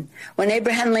Lincoln. When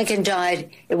Abraham Lincoln died,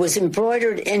 it was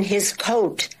embroidered in his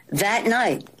coat that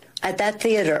night at that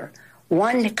theater,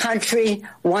 one country,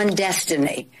 one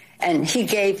destiny. And he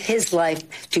gave his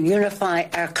life to unify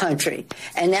our country.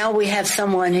 And now we have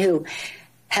someone who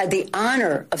had the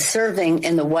honor of serving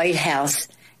in the White House,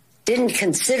 didn't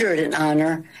consider it an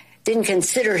honor, didn't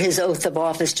consider his oath of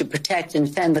office to protect and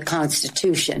defend the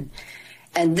Constitution.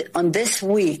 And on this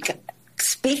week,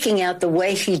 speaking out the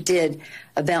way he did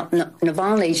about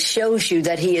Navalny shows you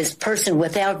that he is a person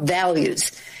without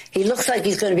values. He looks like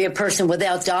he's going to be a person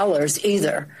without dollars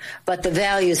either, but the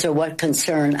values are what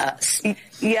concern us.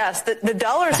 Yes, the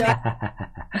dollars.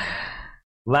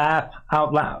 Laugh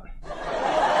out loud.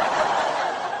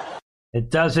 It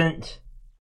doesn't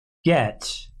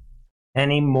get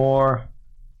any more.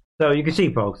 So you can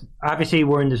see, folks, obviously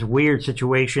we're in this weird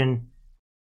situation.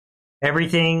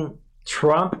 Everything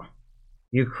Trump,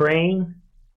 Ukraine,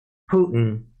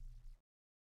 Putin,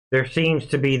 there seems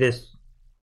to be this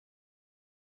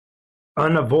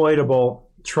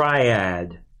unavoidable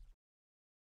triad.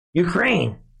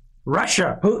 Ukraine,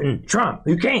 Russia, Putin, Trump,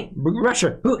 Ukraine,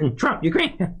 Russia, Putin, Trump,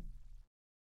 Ukraine.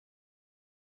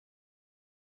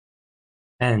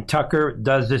 And Tucker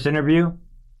does this interview.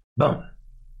 Boom.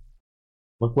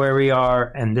 Look where we are,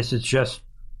 and this is just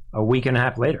a week and a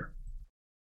half later.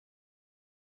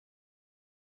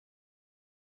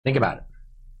 Think about it.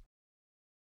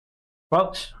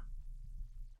 Folks,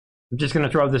 I'm just going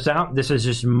to throw this out. This is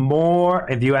just more,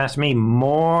 if you ask me,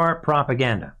 more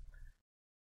propaganda.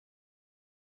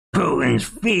 Putin's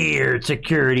feared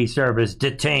security service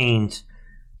detains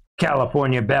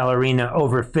California ballerina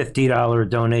over $50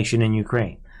 donation in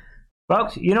Ukraine.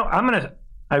 Folks, you know,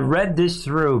 I read this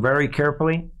through very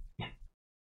carefully.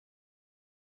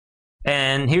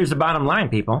 And here's the bottom line,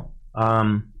 people.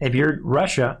 If you're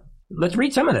Russia, let's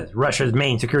read some of this. Russia's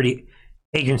main security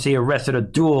agency arrested a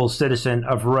dual citizen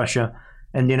of Russia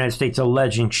and the United States,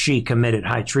 alleging she committed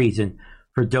high treason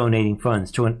for donating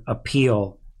funds to an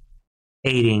appeal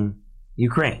aiding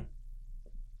Ukraine.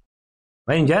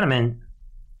 Ladies and gentlemen,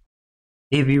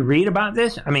 if you read about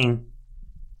this, I mean,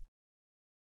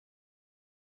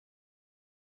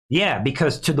 yeah,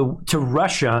 because to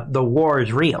Russia, the war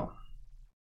is real.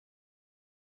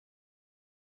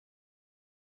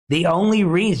 The only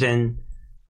reason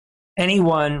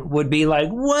anyone would be like,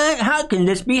 what? How can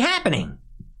this be happening?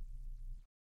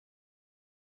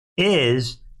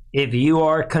 Is if you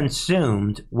are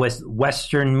consumed with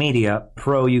Western media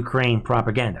pro-Ukraine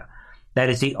propaganda. That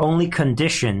is the only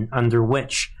condition under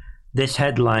which this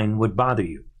headline would bother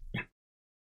you.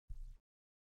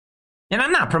 And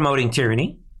I'm not promoting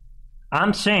tyranny.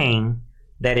 I'm saying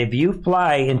that if you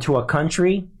fly into a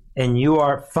country and you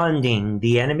are funding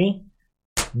the enemy,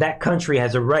 that country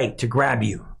has a right to grab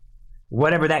you,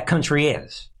 whatever that country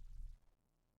is.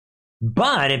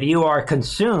 But if you are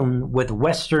consumed with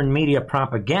Western media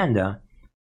propaganda,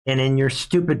 and in your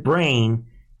stupid brain,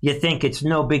 you think it's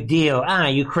no big deal.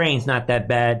 Ukraine's not that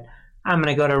bad. I'm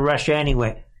going to go to Russia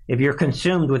anyway. If you're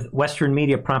consumed with Western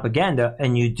media propaganda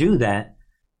and you do that,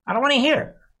 I don't want to hear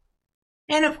it.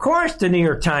 And of course, the New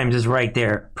York Times is right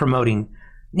there promoting.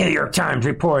 New York Times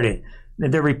reported.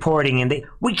 They're reporting, and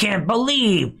we can't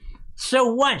believe.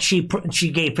 So what? She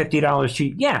gave $50 to.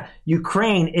 Yeah,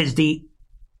 Ukraine is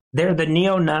they're the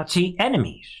neo-Nazi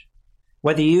enemies.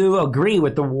 Whether you agree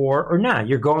with the war or not,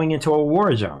 you're going into a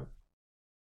war zone.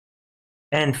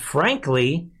 And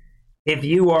frankly, if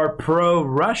you are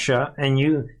pro-Russia and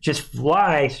you just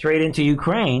fly straight into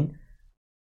Ukraine,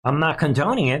 I'm not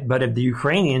condoning it, but if the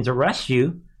Ukrainians arrest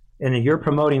you and you're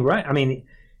promoting Russia, I mean,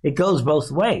 it goes both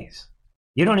ways.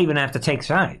 You don't even have to take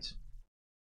sides.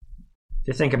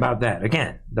 Just think about that.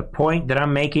 Again, the point that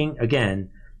I'm making, again,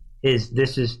 is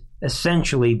this is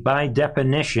essentially, by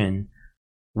definition,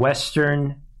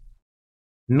 Western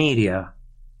media,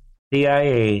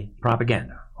 CIA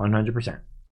propaganda, 100%.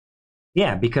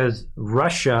 Yeah, because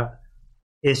Russia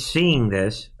is seeing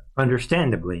this,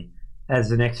 understandably,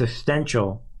 as an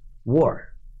existential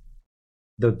war.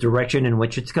 The direction in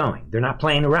which it's going. They're not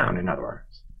playing around, in other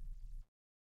words.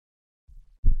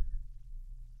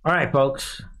 All right,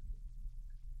 folks.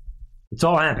 It's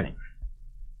all happening.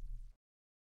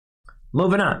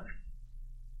 Moving on.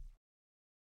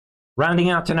 Rounding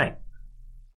out tonight.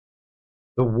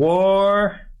 The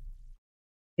war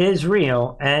is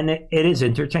real and it is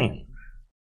entertaining.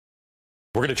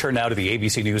 We're going to turn now to the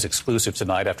ABC News exclusive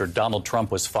tonight after Donald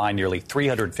Trump was fined nearly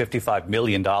 $355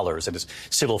 million in his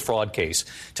civil fraud case.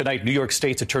 Tonight, New York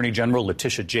State's Attorney General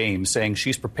Letitia James saying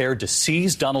she's prepared to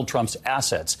seize Donald Trump's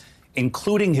assets,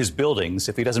 including his buildings,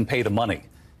 if he doesn't pay the money.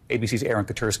 ABC's Aaron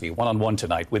Katersky, one-on-one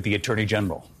tonight with the Attorney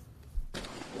General.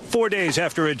 4 days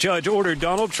after a judge ordered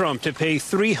Donald Trump to pay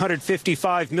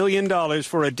 $355 million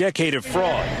for a decade of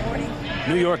fraud,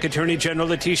 New York Attorney General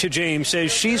Letitia James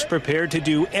says she's prepared to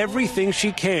do everything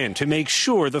she can to make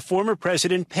sure the former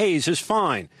president pays his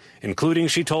fine, including,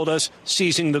 she told us,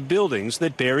 seizing the buildings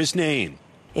that bear his name.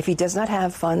 If he does not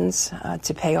have funds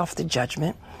to pay off the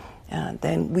judgment,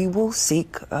 then we will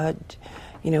seek,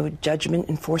 judgment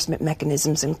enforcement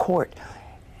mechanisms in court,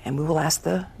 and we will ask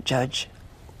the judge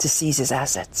to seize his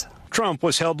assets. Trump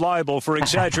was held liable for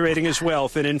exaggerating his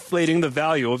wealth and inflating the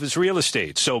value of his real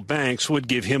estate so banks would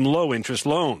give him low-interest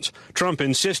loans. Trump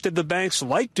insisted the banks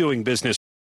liked doing business.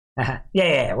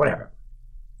 Yeah, whatever.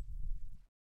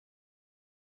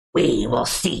 We will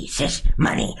seize his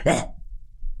money.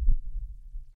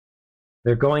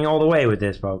 They're going all the way with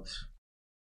this, folks.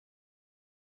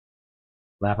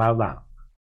 Laugh out loud.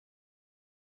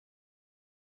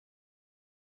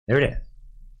 There it is.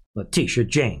 Letitia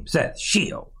James says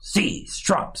she'll seize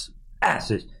Trump's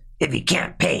assets if he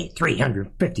can't pay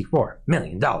 $354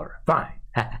 million fine.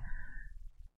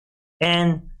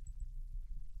 And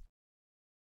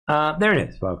there it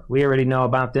is, folks. We already know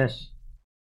about this.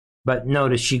 But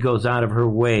notice she goes out of her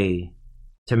way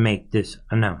to make this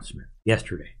announcement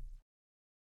yesterday.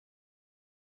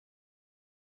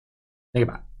 Think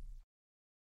about it.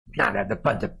 Not have the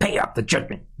funds to pay off the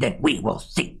judgment, then we will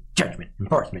seek judgment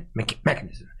enforcement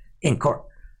mechanism in court.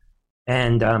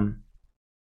 And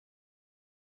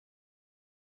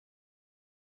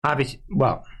obviously,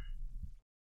 well,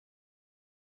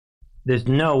 there's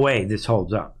no way this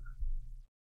holds up.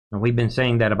 And we've been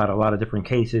saying that about a lot of different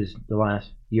cases the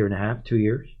last year and a half, 2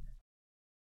 years.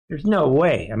 There's no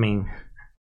way. I mean,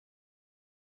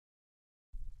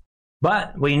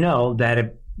 but we know that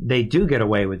if they do get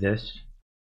away with this,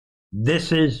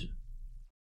 this is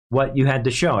what you had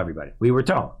to show everybody. We were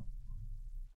told.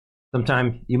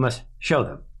 Sometimes you must show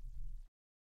them.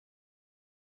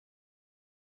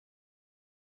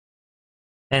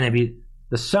 And if you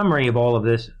the summary of all of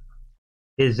this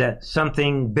is that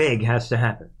something big has to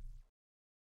happen.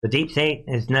 The deep state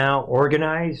is now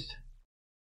organized,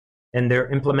 and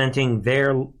they're implementing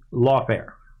their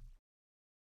lawfare.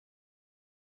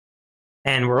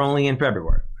 And we're only in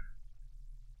February.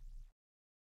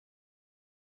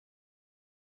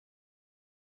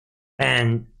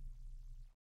 And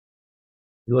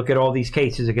you look at all these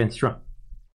cases against Trump.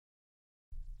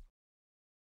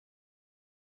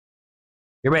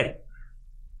 You're ready.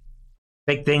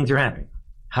 Big things are happening.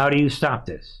 How do you stop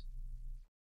this?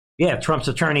 Yeah, Trump's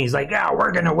attorney is like, yeah,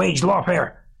 we're going to wage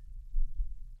lawfare.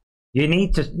 You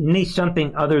need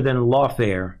something other than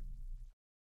lawfare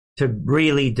to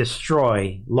really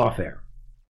destroy lawfare.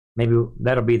 Maybe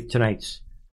that'll be tonight's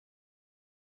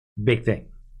big thing.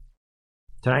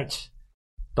 Tonight's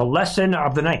the lesson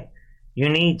of the night. You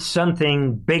need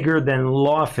something bigger than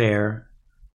lawfare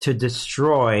to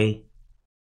destroy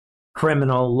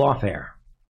criminal lawfare.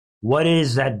 What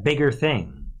is that bigger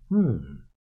thing?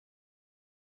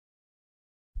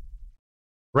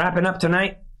 Wrapping up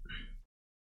tonight.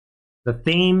 The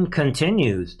theme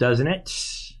continues, doesn't it?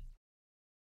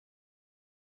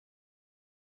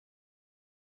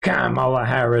 Kamala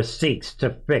Harris seeks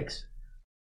to fix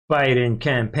Biden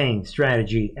campaign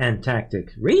strategy and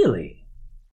tactics. Really?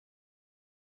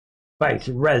 Vice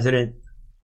President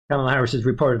Kamala Harris is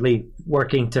reportedly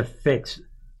working to fix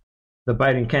the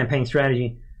Biden campaign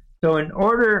strategy. So in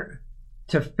order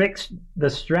to fix the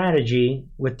strategy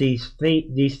with these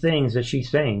things that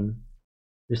she's saying,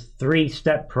 this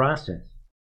 3-step process.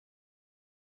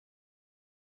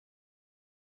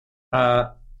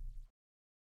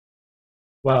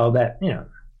 Well, that,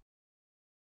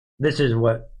 this is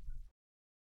what,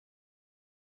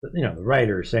 the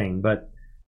writer is saying, but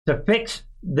to fix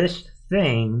this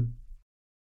thing,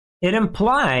 it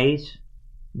implies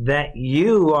that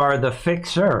you are the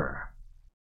fixer.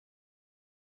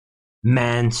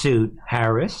 Mansuit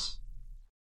Harris.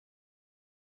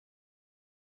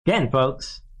 Again,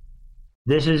 folks,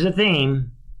 this is a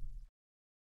theme.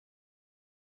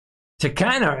 To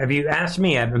kind of, if you ask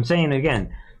me, I'm saying it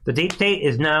again, the deep state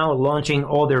is now launching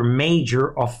all their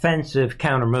major offensive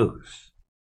counter moves.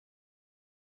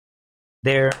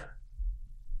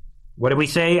 What did we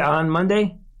say on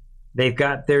Monday? They've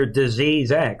got their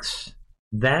Disease X.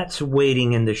 That's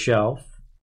waiting in the shelf.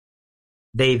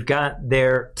 They've got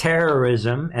their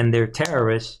terrorism and their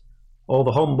terrorists, all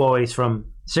the homeboys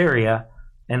from Syria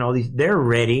and all these, they're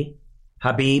ready.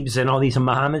 Habibs and all these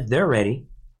Mohammeds, they're ready.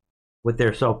 With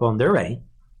their cell phone, they're ready.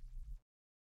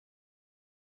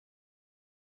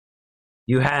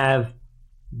 You have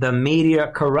the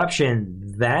media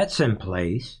corruption, that's in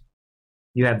place.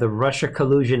 You have the Russia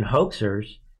collusion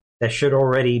hoaxers that should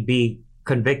already be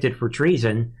convicted for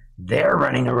treason. They're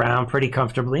running around pretty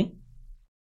comfortably.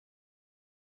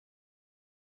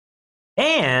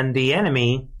 And the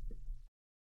enemy,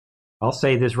 I'll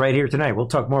say this right here tonight. We'll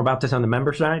talk more about this on the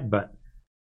member side, but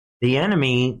the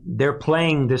enemy, they're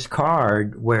playing this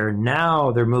card where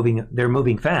now they're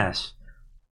moving fast,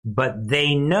 but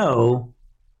they know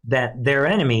that their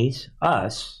enemies,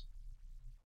 us,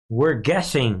 we're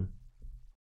guessing.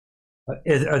 Are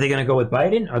they going to go with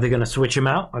Biden? Are they going to switch him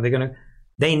out?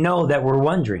 They know that we're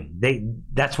wondering.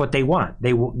 That's what they want.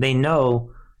 They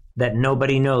know that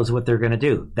nobody knows what they're going to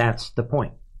do. That's the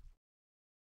point.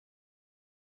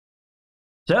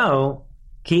 So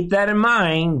keep that in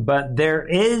mind, but there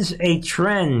is a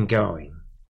trend going.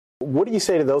 What do you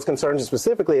say to those concerns,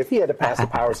 specifically if he had to pass the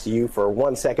powers to you for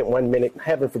 1 second, 1 minute,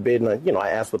 heaven forbid, and I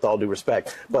ask with all due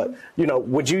respect, but,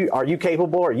 are you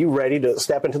capable, are you ready to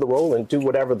step into the role and do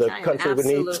whatever the country would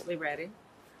need? I'm absolutely ready,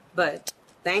 but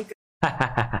thank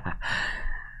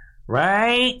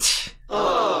Right?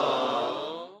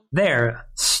 There,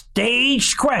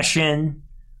 staged question.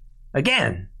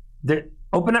 Again,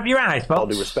 open up your eyes, folks. All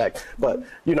due respect, but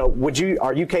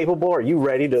are you capable? Are you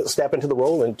ready to step into the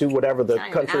role and do whatever the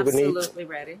country would need? I'm absolutely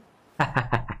ready.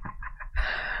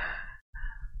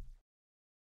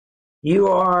 You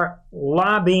are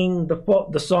lobbing the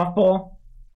softball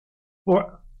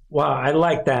for. Wow, I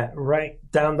like that. Right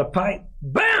down the pipe.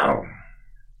 Boom!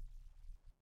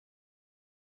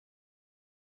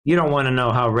 You don't want to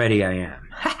know how ready I am.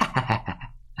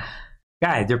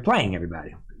 Guys, they're playing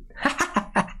everybody.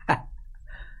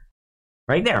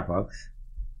 Right there, folks.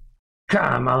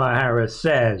 Kamala Harris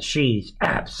says she's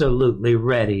absolutely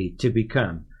ready to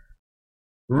become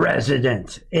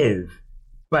resident if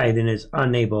Biden is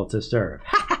unable to serve.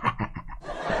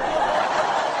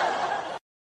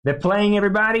 They're playing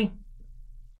everybody.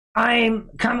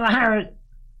 I'm Kamala Harris,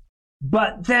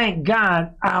 but thank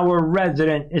God our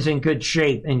resident is in good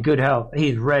shape, in good health.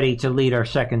 He's ready to lead our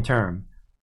second term.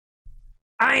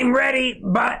 I'm ready,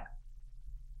 but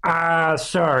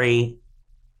sorry,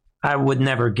 I would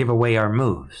never give away our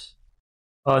moves.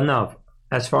 Oh no,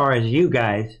 as far as you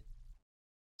guys,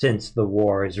 since the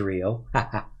war is real,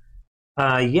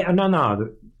 no.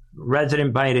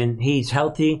 President Biden, he's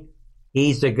healthy.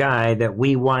 He's the guy that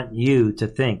we want you to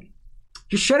think.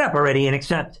 Just shut up already and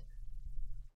accept.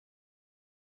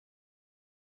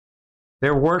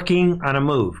 They're working on a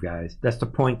move, guys. That's the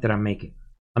point that I'm making.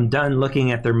 I'm done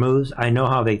looking at their moves. I know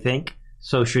how they think.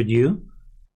 So should you.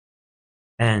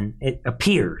 And it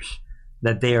appears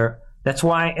that that's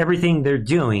why everything they're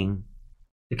doing,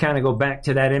 to kind of go back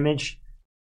to that image,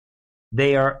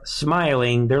 they are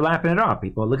smiling. They're laughing it off,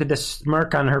 people. Look at the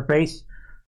smirk on her face.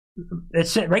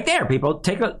 It's right there, people.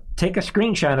 Take a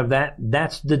screenshot of that.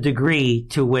 That's the degree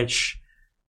to which,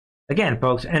 again,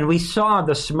 folks, and we saw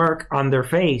the smirk on their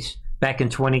face back in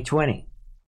 2020.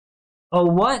 Oh,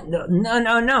 what?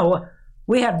 No.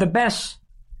 We have the best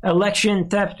election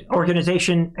theft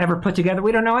organization ever put together.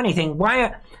 We don't know anything.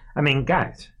 Why? I mean,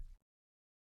 guys,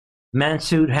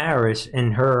 Mansoud Harris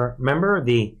and her, remember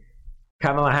the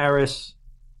Kamala Harris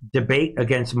debate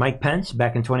against Mike Pence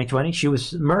back in 2020? She was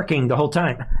smirking the whole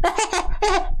time.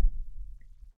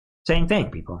 Same thing,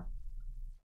 people.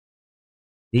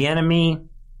 The enemy,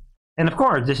 and of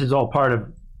course, this is all part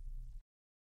of,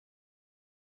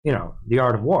 the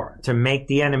art of war, to make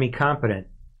the enemy competent.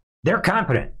 They're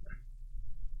competent.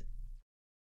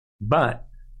 But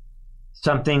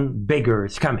something bigger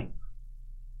is coming.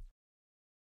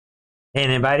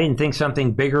 And if I didn't think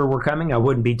something bigger were coming, I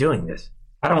wouldn't be doing this.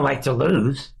 I don't like to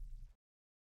lose.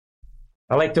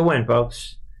 I like to win,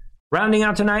 folks. Rounding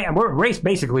out tonight, and we're race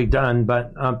basically done,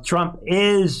 but Trump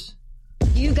is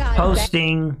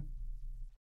posting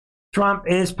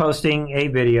a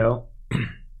video.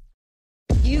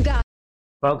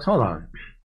 Folks, hold on.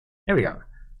 Here we go.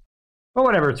 For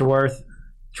whatever it's worth,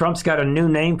 Trump's got a new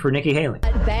name for Nikki Haley.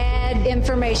 Bad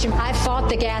information. I fought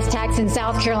the gas tax in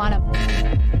South Carolina.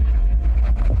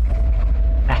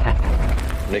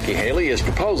 Nikki Haley is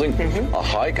proposing a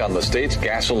hike on the state's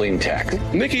gasoline tax.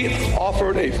 Nikki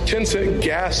offered a 10-cent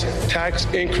gas tax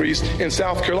increase in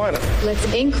South Carolina.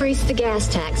 Let's increase the gas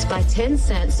tax by 10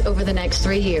 cents over the next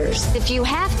 3 years. If you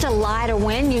have to lie to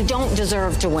win, you don't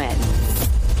deserve to win.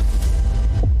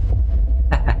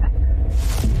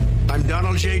 I'm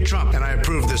Donald J. Trump, and I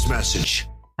approve this message.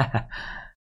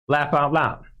 Laugh out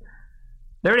loud.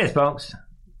 There it is, folks.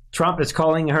 Trump is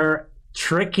calling her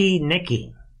Tricky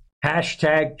Nikki.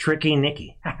 Hashtag Tricky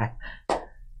Nikki.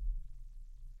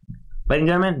 Ladies and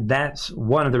gentlemen, that's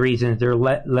one of the reasons they're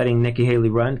letting Nikki Haley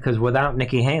run, because without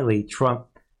Nikki Haley, Trump,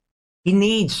 he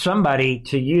needs somebody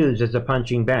to use as a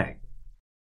punching bag.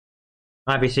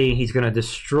 Obviously, he's going to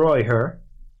destroy her.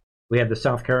 We have the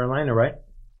South Carolina, right?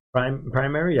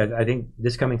 Primary, I think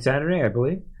this coming Saturday, I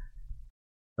believe.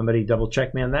 Somebody double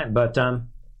check me on that, but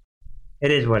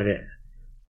it is what it is.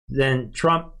 Then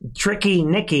Trump, Tricky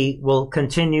Nikki, will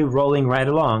continue rolling right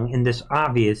along in this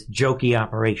obvious jokey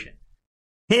operation.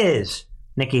 His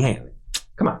Nikki Haley.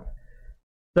 Come on.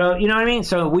 So, you know what I mean?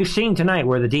 So we've seen tonight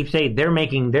where the deep state, they're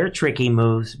making their tricky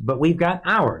moves, but we've got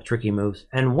our tricky moves.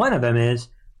 And one of them is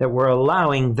that we're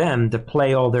allowing them to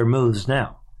play all their moves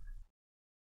now.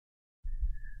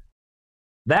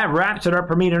 That wraps it up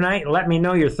for me tonight. Let me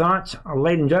know your thoughts,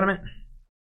 ladies and gentlemen.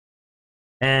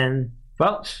 And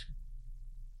folks,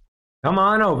 come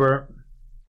on over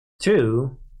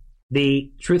to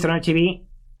the Truth and Art TV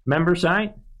member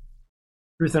site,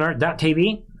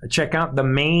 truthandart.tv. Check out the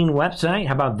main website.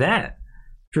 How about that?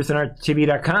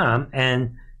 truthandarttv.com.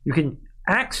 And you can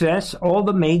access all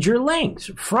the major links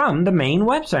from the main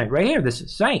website right here,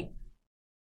 this site,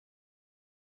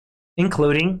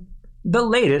 including the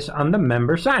latest on the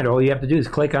member site. All you have to do is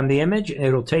click on the image.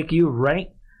 It'll take you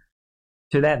right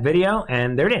to that video.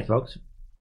 And there it is, folks.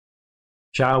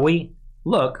 Shall we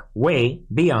look way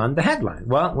beyond the headline?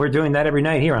 Well, we're doing that every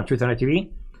night here on Truth on TV.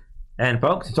 And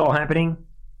folks, it's all happening.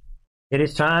 It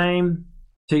is time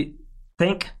to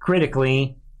think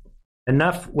critically.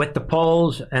 Enough with the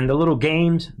polls and the little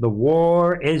games. The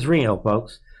war is real,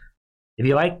 folks. If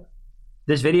you like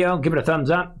this video, give it a thumbs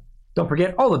up. Don't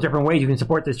forget all the different ways you can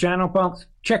support this channel, folks.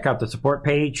 Check out the support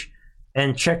page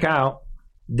and check out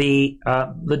the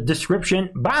description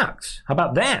box. How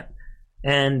about that?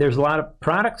 And there's a lot of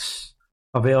products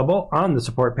available on the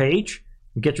support page.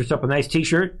 Get yourself a nice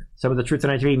t-shirt, some of the Truth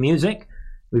and TV music.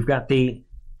 We've got the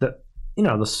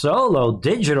solo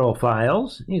digital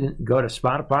files. You can go to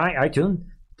Spotify, iTunes,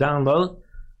 download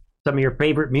some of your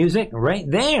favorite music right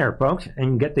there, folks,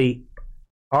 and get the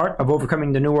Art of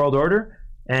Overcoming the New World Order.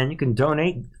 And you can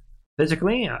donate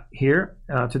physically here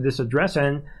to this address.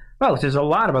 And, folks, there's a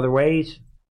lot of other ways.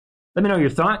 Let me know your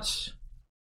thoughts.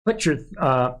 Put your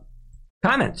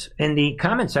comments in the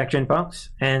comment section, folks,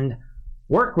 and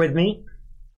work with me.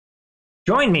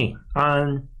 Join me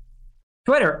on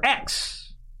Twitter,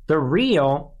 X, The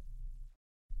Real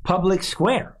Public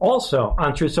Square. Also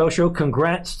on Truth Social,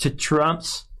 congrats to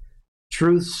Trump's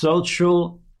Truth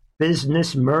Social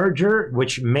business merger,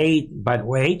 which made, by the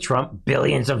way, Trump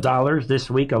billions of dollars this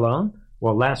week alone.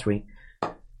 Well, last week.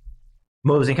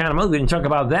 Moves and kind of moves. We didn't talk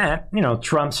about that. You know,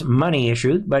 Trump's money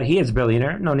issues, but he is a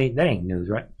billionaire. No need. That ain't news,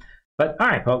 right? But all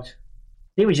right, folks.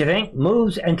 See what you think.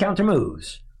 Moves and counter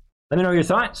moves. Let me know your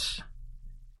thoughts.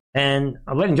 And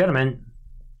ladies and gentlemen,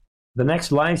 the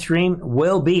next live stream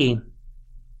will be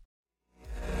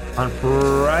on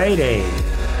Friday, 8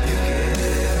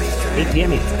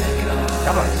 p.m. Eastern.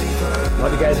 God bless.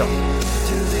 Love you guys all. I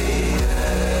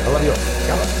love you all.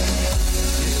 God bless.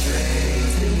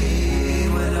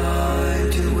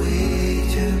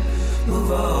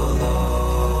 Move on.